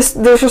 like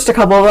just there's just a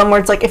couple of them where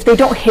it's like if they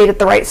don't hit at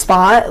the right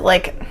spot,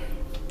 like,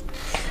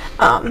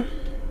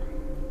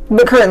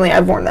 But currently,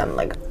 I've worn them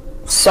like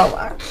so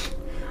much,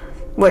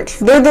 which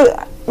they're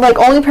the like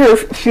only pair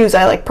of shoes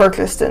I like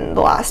purchased in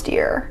the last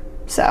year,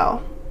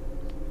 so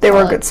they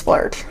were a good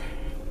splurge.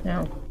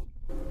 Yeah.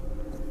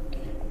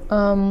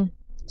 So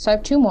I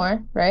have two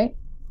more, right?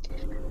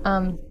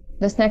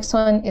 This next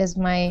one is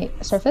my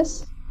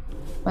Surface,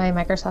 my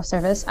Microsoft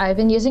Surface. I've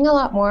been using a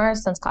lot more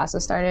since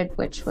classes started,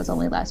 which was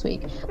only last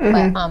week.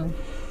 But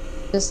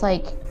just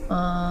like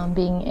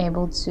being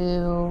able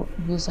to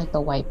use like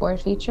the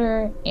whiteboard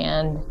feature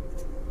and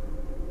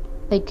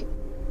like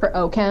for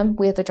OChem,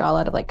 we have to draw a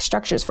lot of like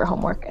structures for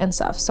homework and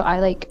stuff. So I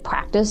like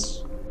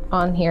practice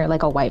on here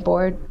like a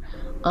whiteboard.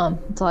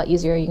 It's a lot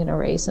easier. You can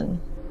erase and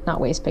not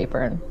waste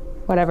paper and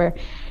whatever.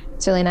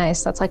 It's really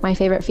nice. That's like my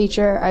favorite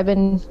feature. I've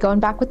been going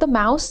back with the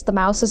mouse. The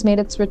mouse has made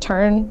its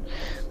return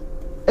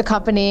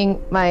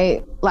accompanying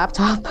my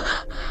laptop.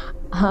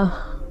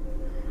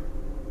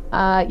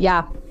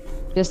 Yeah,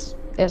 just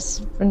it's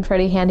been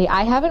pretty handy.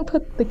 I haven't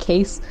put the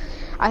case.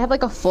 I have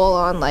like a full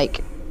on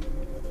like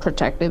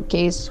protective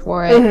case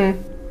for it,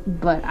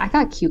 but I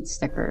got cute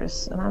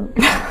stickers, and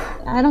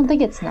I don't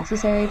think it's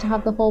necessary to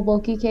have the full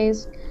bulky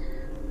case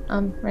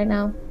right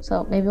now.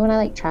 So maybe when I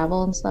like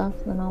travel and stuff,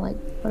 then I'll like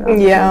put it on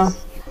the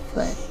case.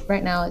 But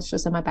right now it's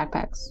just in my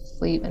backpack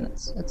sleeve, and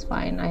it's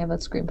fine. I have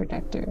a screen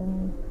protector.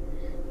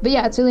 But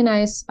yeah, it's really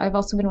nice. I've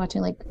also been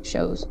watching like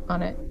shows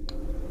on it,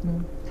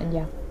 and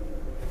yeah,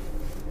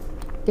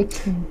 big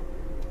team.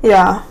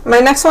 Yeah, my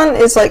next one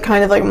is like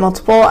kind of like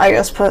multiple. I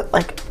just put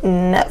like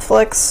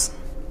Netflix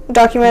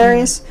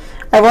documentaries.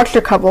 I watched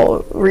a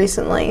couple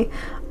recently.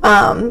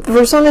 The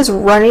first one is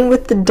Running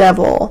with the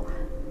Devil.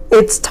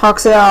 It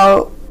talks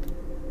about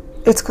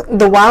it's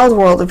the wild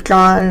world of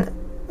John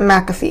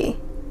McAfee.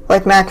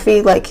 Like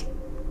McAfee, like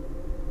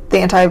the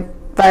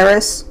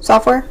antivirus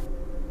software.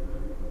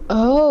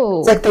 Oh,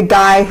 It's like the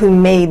guy who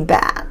made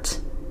that.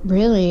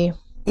 really?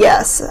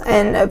 Yes,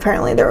 and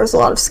apparently there was a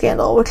lot of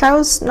scandal, which I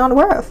was not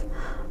aware of.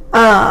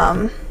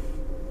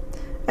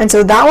 And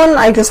so that one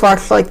I just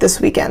watched like this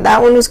weekend.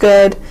 That one was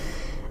good.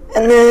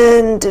 And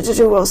then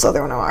what was the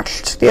other one I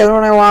watched? The other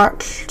one I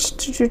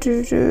watched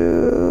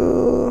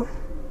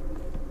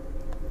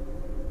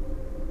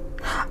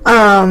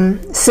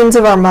Sins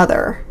of Our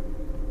Mother.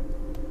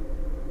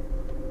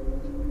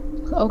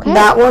 Okay.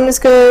 That one is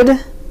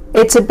good.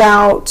 It's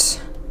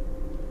about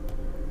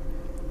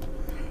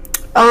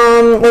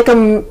like a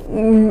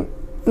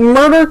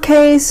murder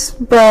case,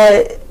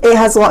 but it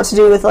has a lot to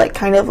do with like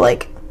kind of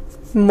like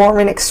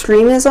Mormon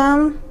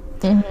extremism.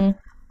 Mm-hmm.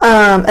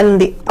 And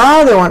the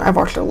other one, I've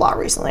watched a lot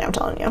recently, I'm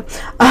telling you.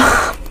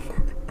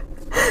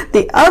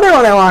 The other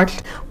one I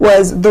watched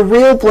was The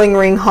Real Bling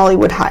Ring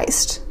Hollywood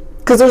Heist.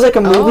 Because there's like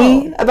a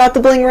movie about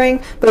the Bling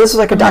Ring, but this was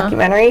like a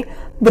documentary.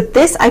 But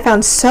this I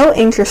found so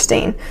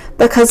interesting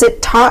because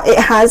it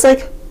has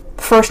like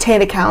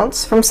first-hand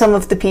accounts from some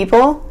of the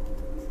people.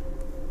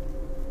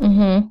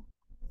 Mm-hmm.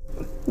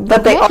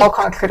 But they all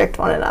contradict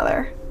one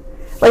another.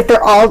 Like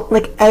they're all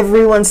like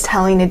everyone's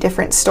telling a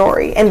different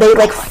story, and they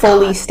like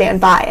fully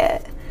stand by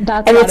it.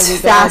 That's and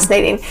it's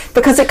fascinating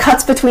because it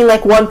cuts between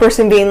like one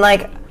person being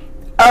like,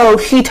 "Oh,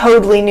 she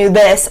totally knew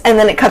this," and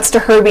then it cuts to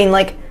her being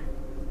like,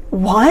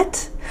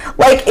 "What?"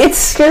 Like it's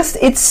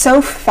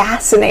so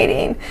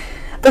fascinating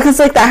because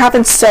like that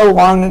happened so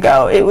long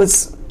ago. It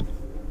was,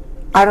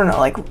 I don't know,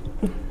 like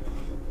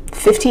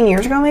 15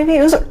 years ago maybe.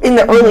 It was in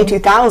the early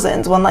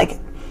 2000s when like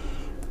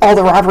all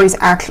the robberies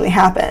actually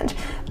happened.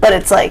 But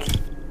it's like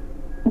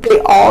they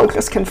all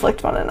just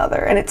conflict one another,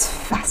 and it's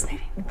fascinating.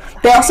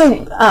 They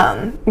also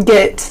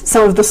get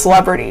some of the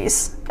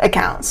celebrities'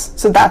 accounts,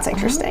 so that's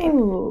interesting.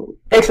 Ooh.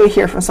 They actually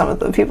hear from some of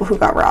the people who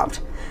got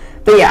robbed.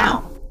 But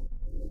yeah.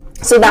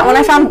 So that one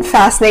I found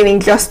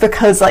fascinating just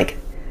because, like,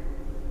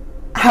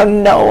 how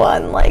no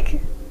one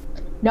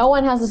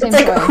has the same it's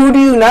like, story. who do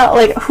you know?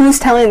 Like, who's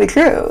telling the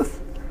truth?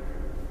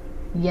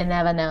 You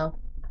never know.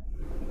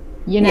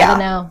 You never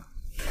know.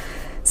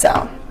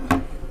 So,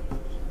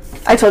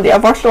 I told you,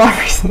 I've watched a lot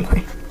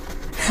recently.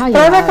 But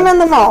I recommend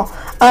them all.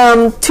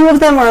 2 of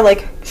them are,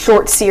 like,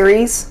 short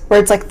series, where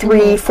it's, like,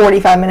 3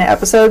 45-minute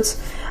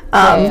episodes.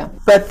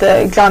 But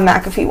the John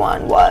McAfee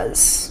one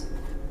was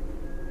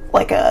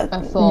like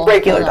a full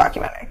regular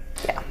documentary.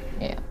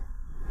 Yeah.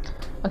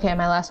 Okay,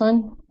 my last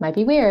one might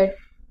be weird,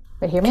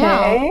 but hear me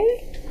out.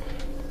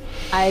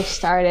 I've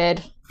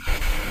started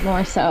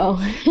more so.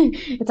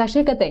 It's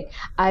actually a good thing.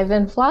 I've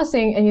been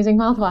flossing and using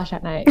mouthwash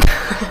at night.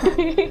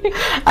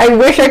 I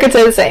wish I could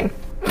say the same.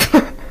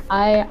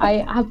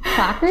 I have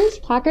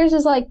Plackers. Plackers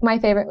is like my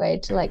favorite way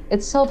to like.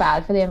 It's so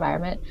bad for the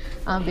environment,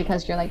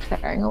 because you're like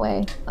throwing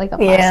away like the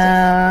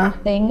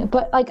plastic thing.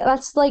 But like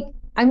that's like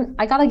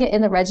I gotta get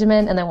in the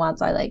regimen, and then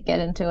once I like get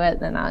into it,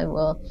 then I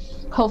will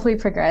hopefully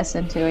progress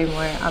into a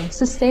more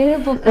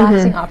sustainable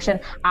flossing option.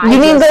 You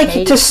mean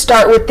like to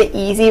start with the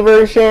easy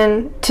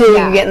version to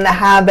get in the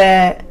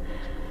habit?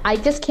 I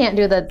just can't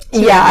do the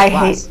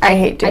I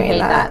hate doing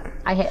that.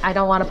 I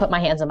don't want to put my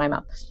hands in my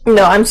mouth.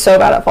 No, I'm so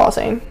bad at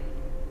flossing.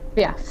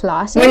 Yeah,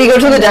 flossing. When you go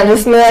to the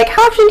dentist and they're like,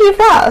 "How often do you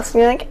floss?"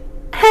 And you're like,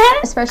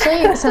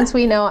 especially since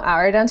we know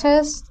our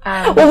dentist.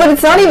 Well, but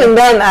it's not even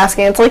them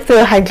asking. It's like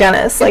the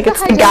hygienist. Like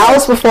it's the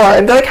gals before.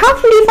 And they're like, "How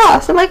often do you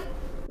floss?" I'm like,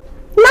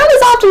 "Not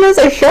as often as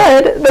I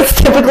should." That's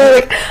typically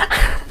like.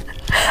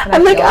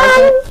 I'm like,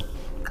 I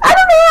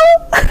don't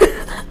know.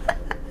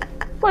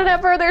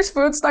 Whenever there's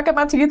food stuck in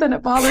my teeth and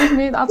it bothers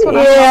me, that's what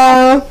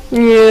Yeah.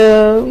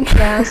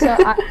 Yeah, so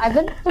I've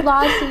been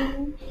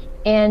flossing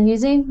and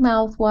using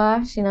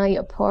mouthwash. You know,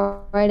 you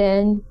pour it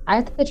in. I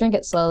have to drink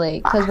it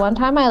slowly because one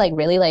time I like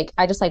really like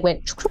I just like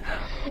went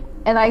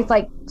and I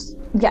like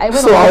I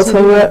went all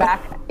the way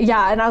back.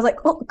 Yeah, and I was like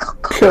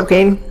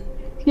choking.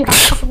 Yeah,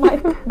 my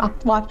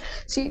mouthwash.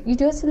 So you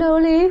do it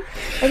slowly,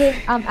 and then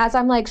as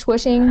I'm like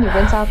swishing, you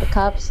rinse out the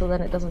cup so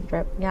then it doesn't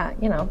drip. Yeah,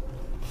 you know.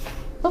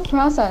 Full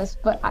process,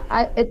 but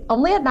it's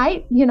only at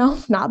night, you know,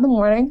 not in the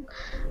morning.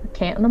 I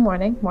can't in the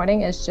morning.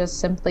 Morning is just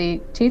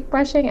simply teeth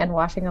brushing and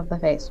washing of the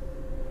face.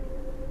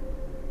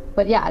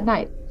 But yeah, at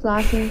night,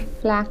 flossing,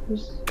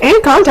 flackers.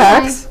 And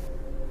contacts.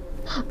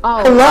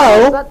 Oh,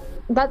 hello.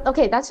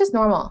 Okay, that's just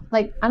normal.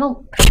 Like, I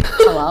don't,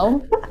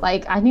 hello?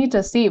 Like, I need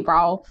to see,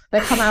 bro.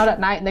 They come out at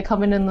night and they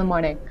come in the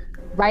morning.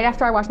 Right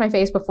after I wash my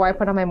face before I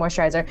put on my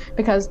moisturizer,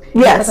 because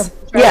you put the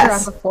moisturizer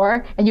on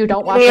before and you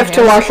don't wash your hands.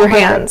 You have to wash your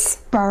hands.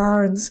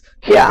 Burns.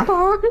 Yeah.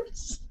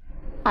 Burns.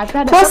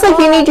 Plus, like,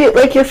 you need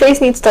your face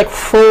needs to like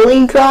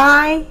fully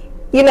dry.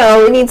 You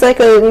know, it needs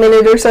like a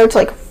minute or so to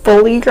like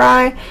fully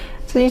dry.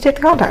 So you take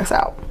the contacts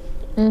out.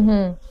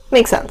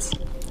 Makes sense.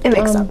 It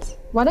makes sense.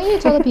 Why don't you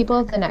tell the people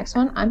of the next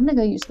one? I'm gonna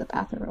go use the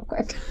bathroom real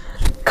quick.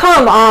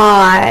 Come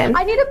on.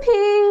 I need a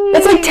pee.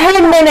 It's like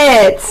 10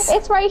 minutes.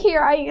 It's right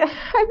here.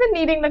 I've been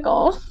needing to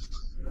go.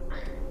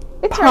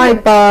 It's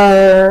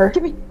Piper.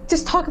 Give me.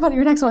 Just talk about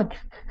your next one.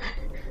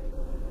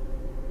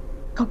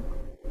 Go.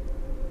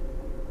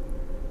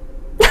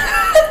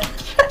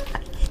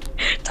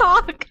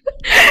 Talk.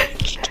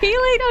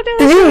 Kaylee, don't do that.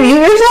 Did you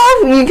mute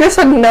yourself? You just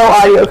had no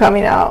audio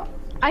coming out.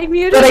 I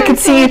muted but I could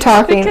see you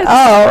talking.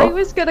 I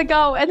was gonna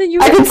go, and then you.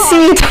 I could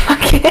see you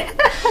talking.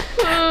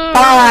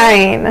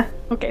 Fine.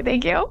 Okay,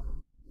 thank you.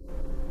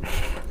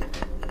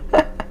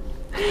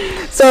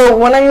 So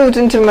when I moved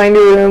into my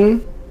new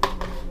room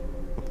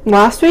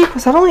last week,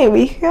 was that only a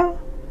week ago?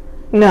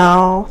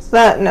 No,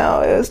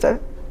 it was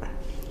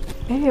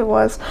maybe it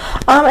was.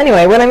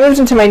 Anyway, when I moved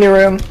into my new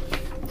room,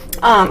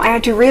 I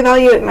had to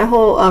reevaluate my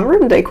whole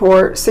room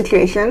decor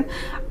situation.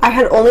 I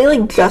had only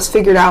like just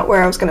figured out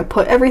where I was gonna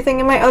put everything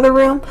in my other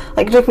room.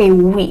 Like it took me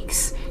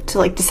weeks to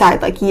like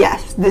decide like,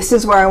 yes, this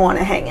is where I want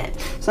to hang it.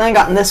 So then I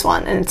got in this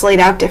one and it's laid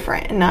out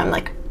different, and now I'm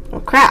like,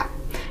 well, crap.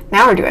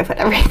 Now where do I put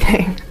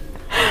everything?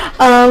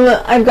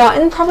 I've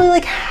gotten probably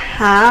like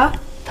half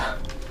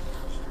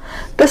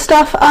the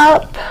stuff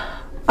up.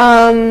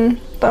 That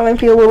might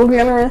be a little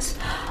generous.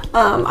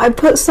 I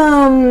put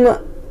some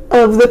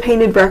of the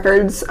painted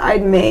records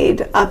I'd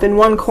made up in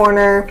one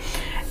corner,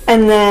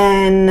 and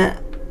then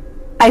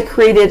I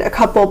created a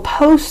couple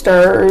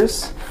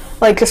posters,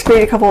 like just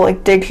created a couple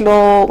like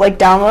digital like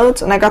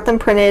downloads, and I got them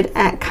printed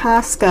at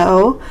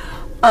Costco,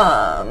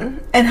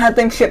 and had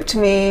them shipped to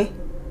me.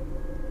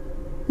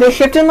 They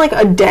shipped in like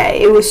a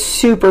day. It was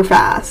super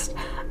fast.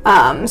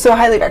 So I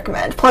highly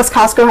recommend. Plus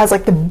Costco has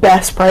like the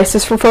best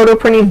prices for photo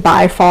printing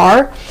by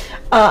far.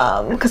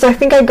 Because I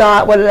think I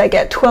got, what did I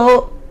get?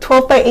 12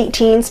 by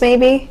 18s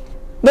maybe.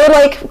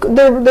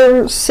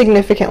 They're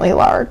significantly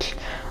large.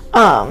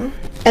 And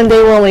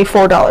they were only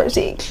 $4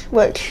 each,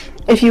 which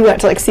if you went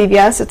to like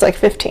CVS, it's like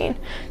 $15.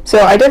 So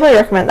I definitely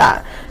recommend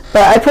that.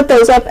 But I put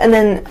those up, and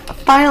then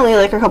finally,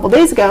 like a couple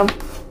days ago,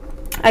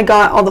 I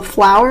got all the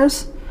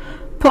flowers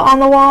put on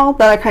the wall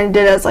that I kind of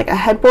did as like a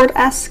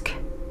headboard-esque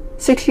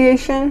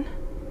situation.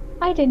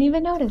 I didn't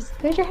even notice.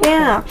 There's your headboard.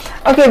 Yeah.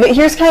 Okay, but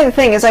here's kind of the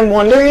thing, is I'm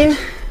wondering,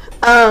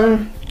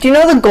 do you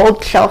know the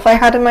gold shelf I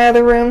had in my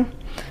other room?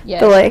 Yeah.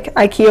 The like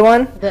IKEA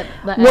one?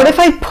 What if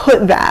I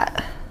put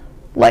that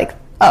like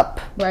up?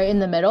 Right in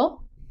the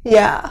middle?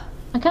 Yeah.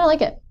 I kind of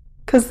like it.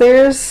 Because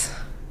there's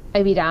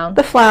I'd be down.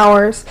 the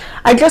flowers.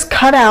 I just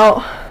cut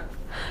out,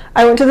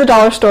 I went to the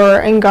dollar store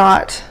and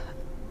got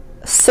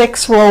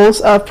 6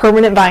 rolls of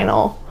permanent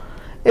vinyl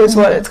is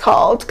what it's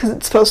called, because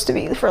it's supposed to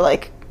be for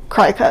like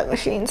cry cut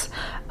machines.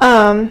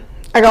 I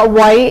got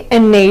white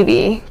and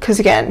navy, because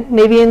again,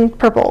 navy and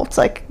purple, it's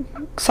like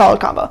solid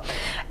combo.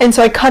 And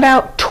so I cut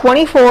out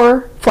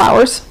 24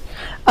 flowers,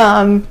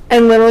 and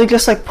literally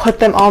just like put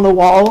them on the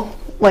wall,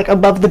 like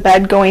above the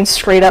bed, going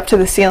straight up to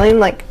the ceiling,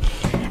 like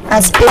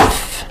as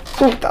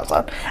if, ooh, that was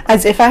loud,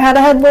 as if I had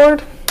a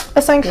headboard,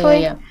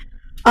 essentially. Yeah.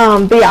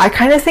 But yeah, I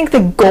kind of think the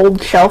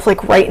gold shelf,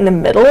 like right in the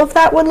middle of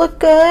that, would look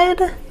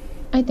good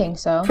I think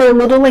so. for a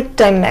little like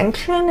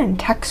dimension and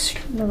texture.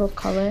 A little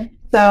color.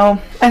 So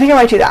I think I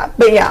might do that.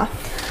 But yeah,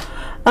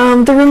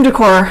 the room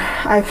decor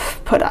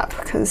I've put up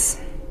because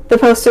the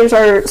posters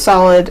are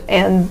solid,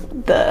 and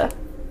the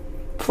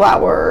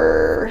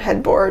flower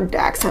headboard,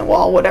 accent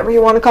wall, whatever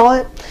you want to call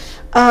it.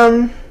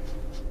 But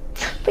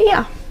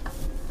yeah,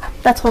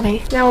 that's what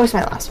that was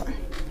my last one.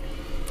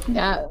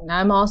 Yeah,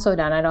 I'm also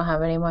done. I don't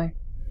have any more.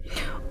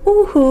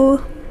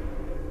 Ooh.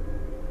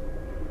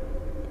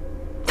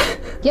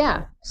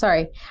 Yeah,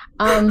 sorry.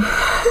 I'm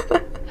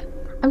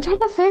trying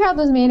to figure out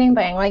this meeting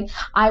thing. Like,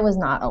 I was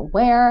not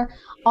aware.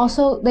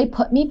 Also, they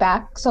put me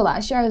back. So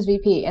last year I was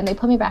VP, and they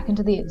put me back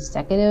into the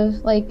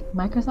executive, like,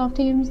 Microsoft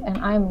Teams, and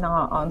I'm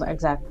not on the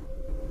exec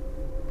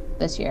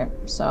this year.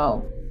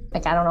 So,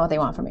 like, I don't know what they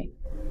want from me.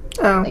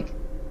 Oh. Like,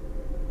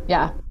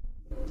 yeah.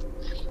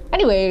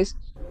 Anyways,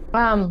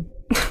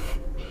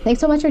 thanks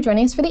so much for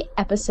joining us for the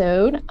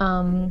episode.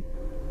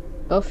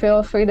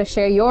 Feel free to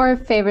share your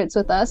favorites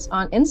with us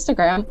on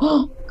Instagram,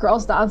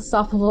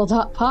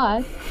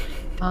 girls.unstoppable.pod.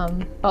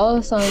 Follow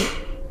us on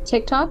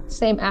TikTok,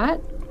 same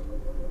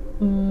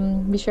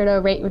 @ be sure to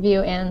rate,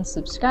 review, and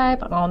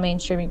subscribe on all main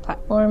streaming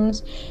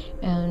platforms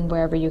and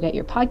wherever you get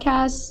your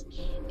podcasts.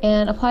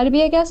 And apply to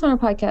be a guest on our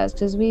podcast,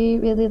 because we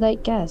really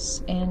like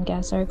guests, and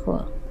guests are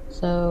cool.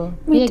 So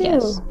be a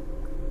guest.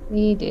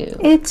 We do.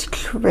 It's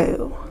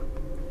true.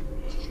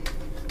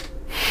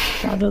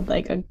 Sounded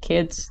like a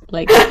kid's,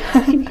 like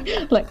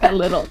like a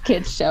little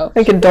kid's show.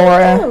 Like a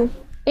Dora.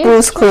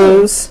 Blue's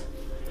Clues.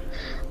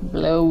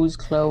 Blue's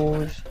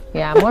Clues.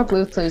 Yeah, more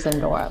Blue's Clues than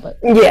Dora, but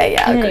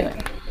Yeah, anyway.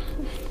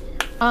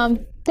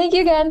 Thank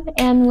you again,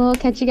 and we'll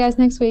catch you guys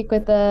next week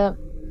with the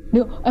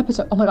new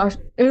episode. Oh my gosh,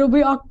 it'll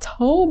be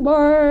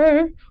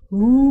October.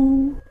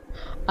 Ooh.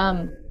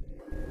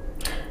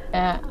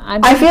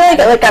 I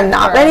feel like I'm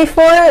not ready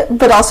for it,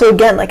 but also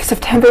again, like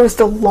September was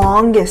the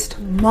longest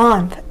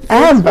month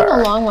ever. It's been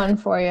a long one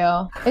for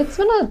you. It's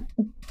been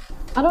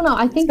I don't know.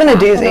 I think it's been a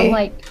doozy. I'm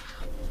like,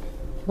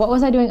 what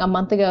was I doing a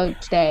month ago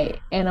today?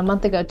 And a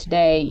month ago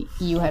today,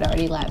 you had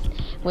already left,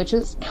 which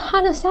is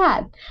kind of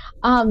sad.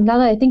 Now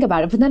that I think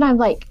about it, but then I'm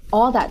like,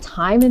 all that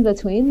time in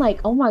between,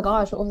 like, oh my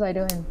gosh, what was I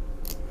doing?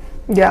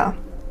 Yeah.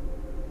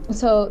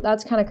 So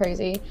that's kind of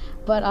crazy.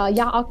 But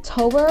yeah,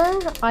 October,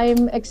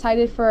 I'm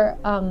excited for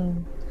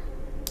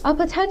a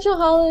potential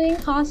Halloween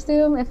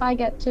costume if I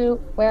get to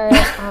wear it.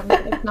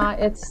 If not,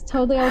 it's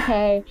totally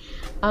okay.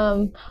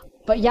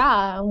 But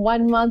yeah,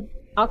 1 month,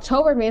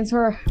 October means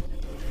we're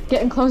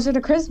getting closer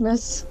to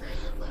Christmas.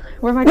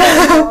 Where am I going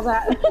with all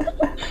that?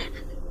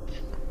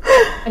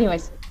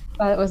 Anyways,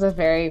 that was a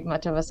very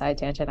much of a side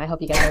tangent. I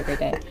hope you guys have a great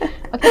day.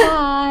 Okay,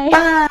 bye.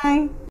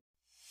 Bye.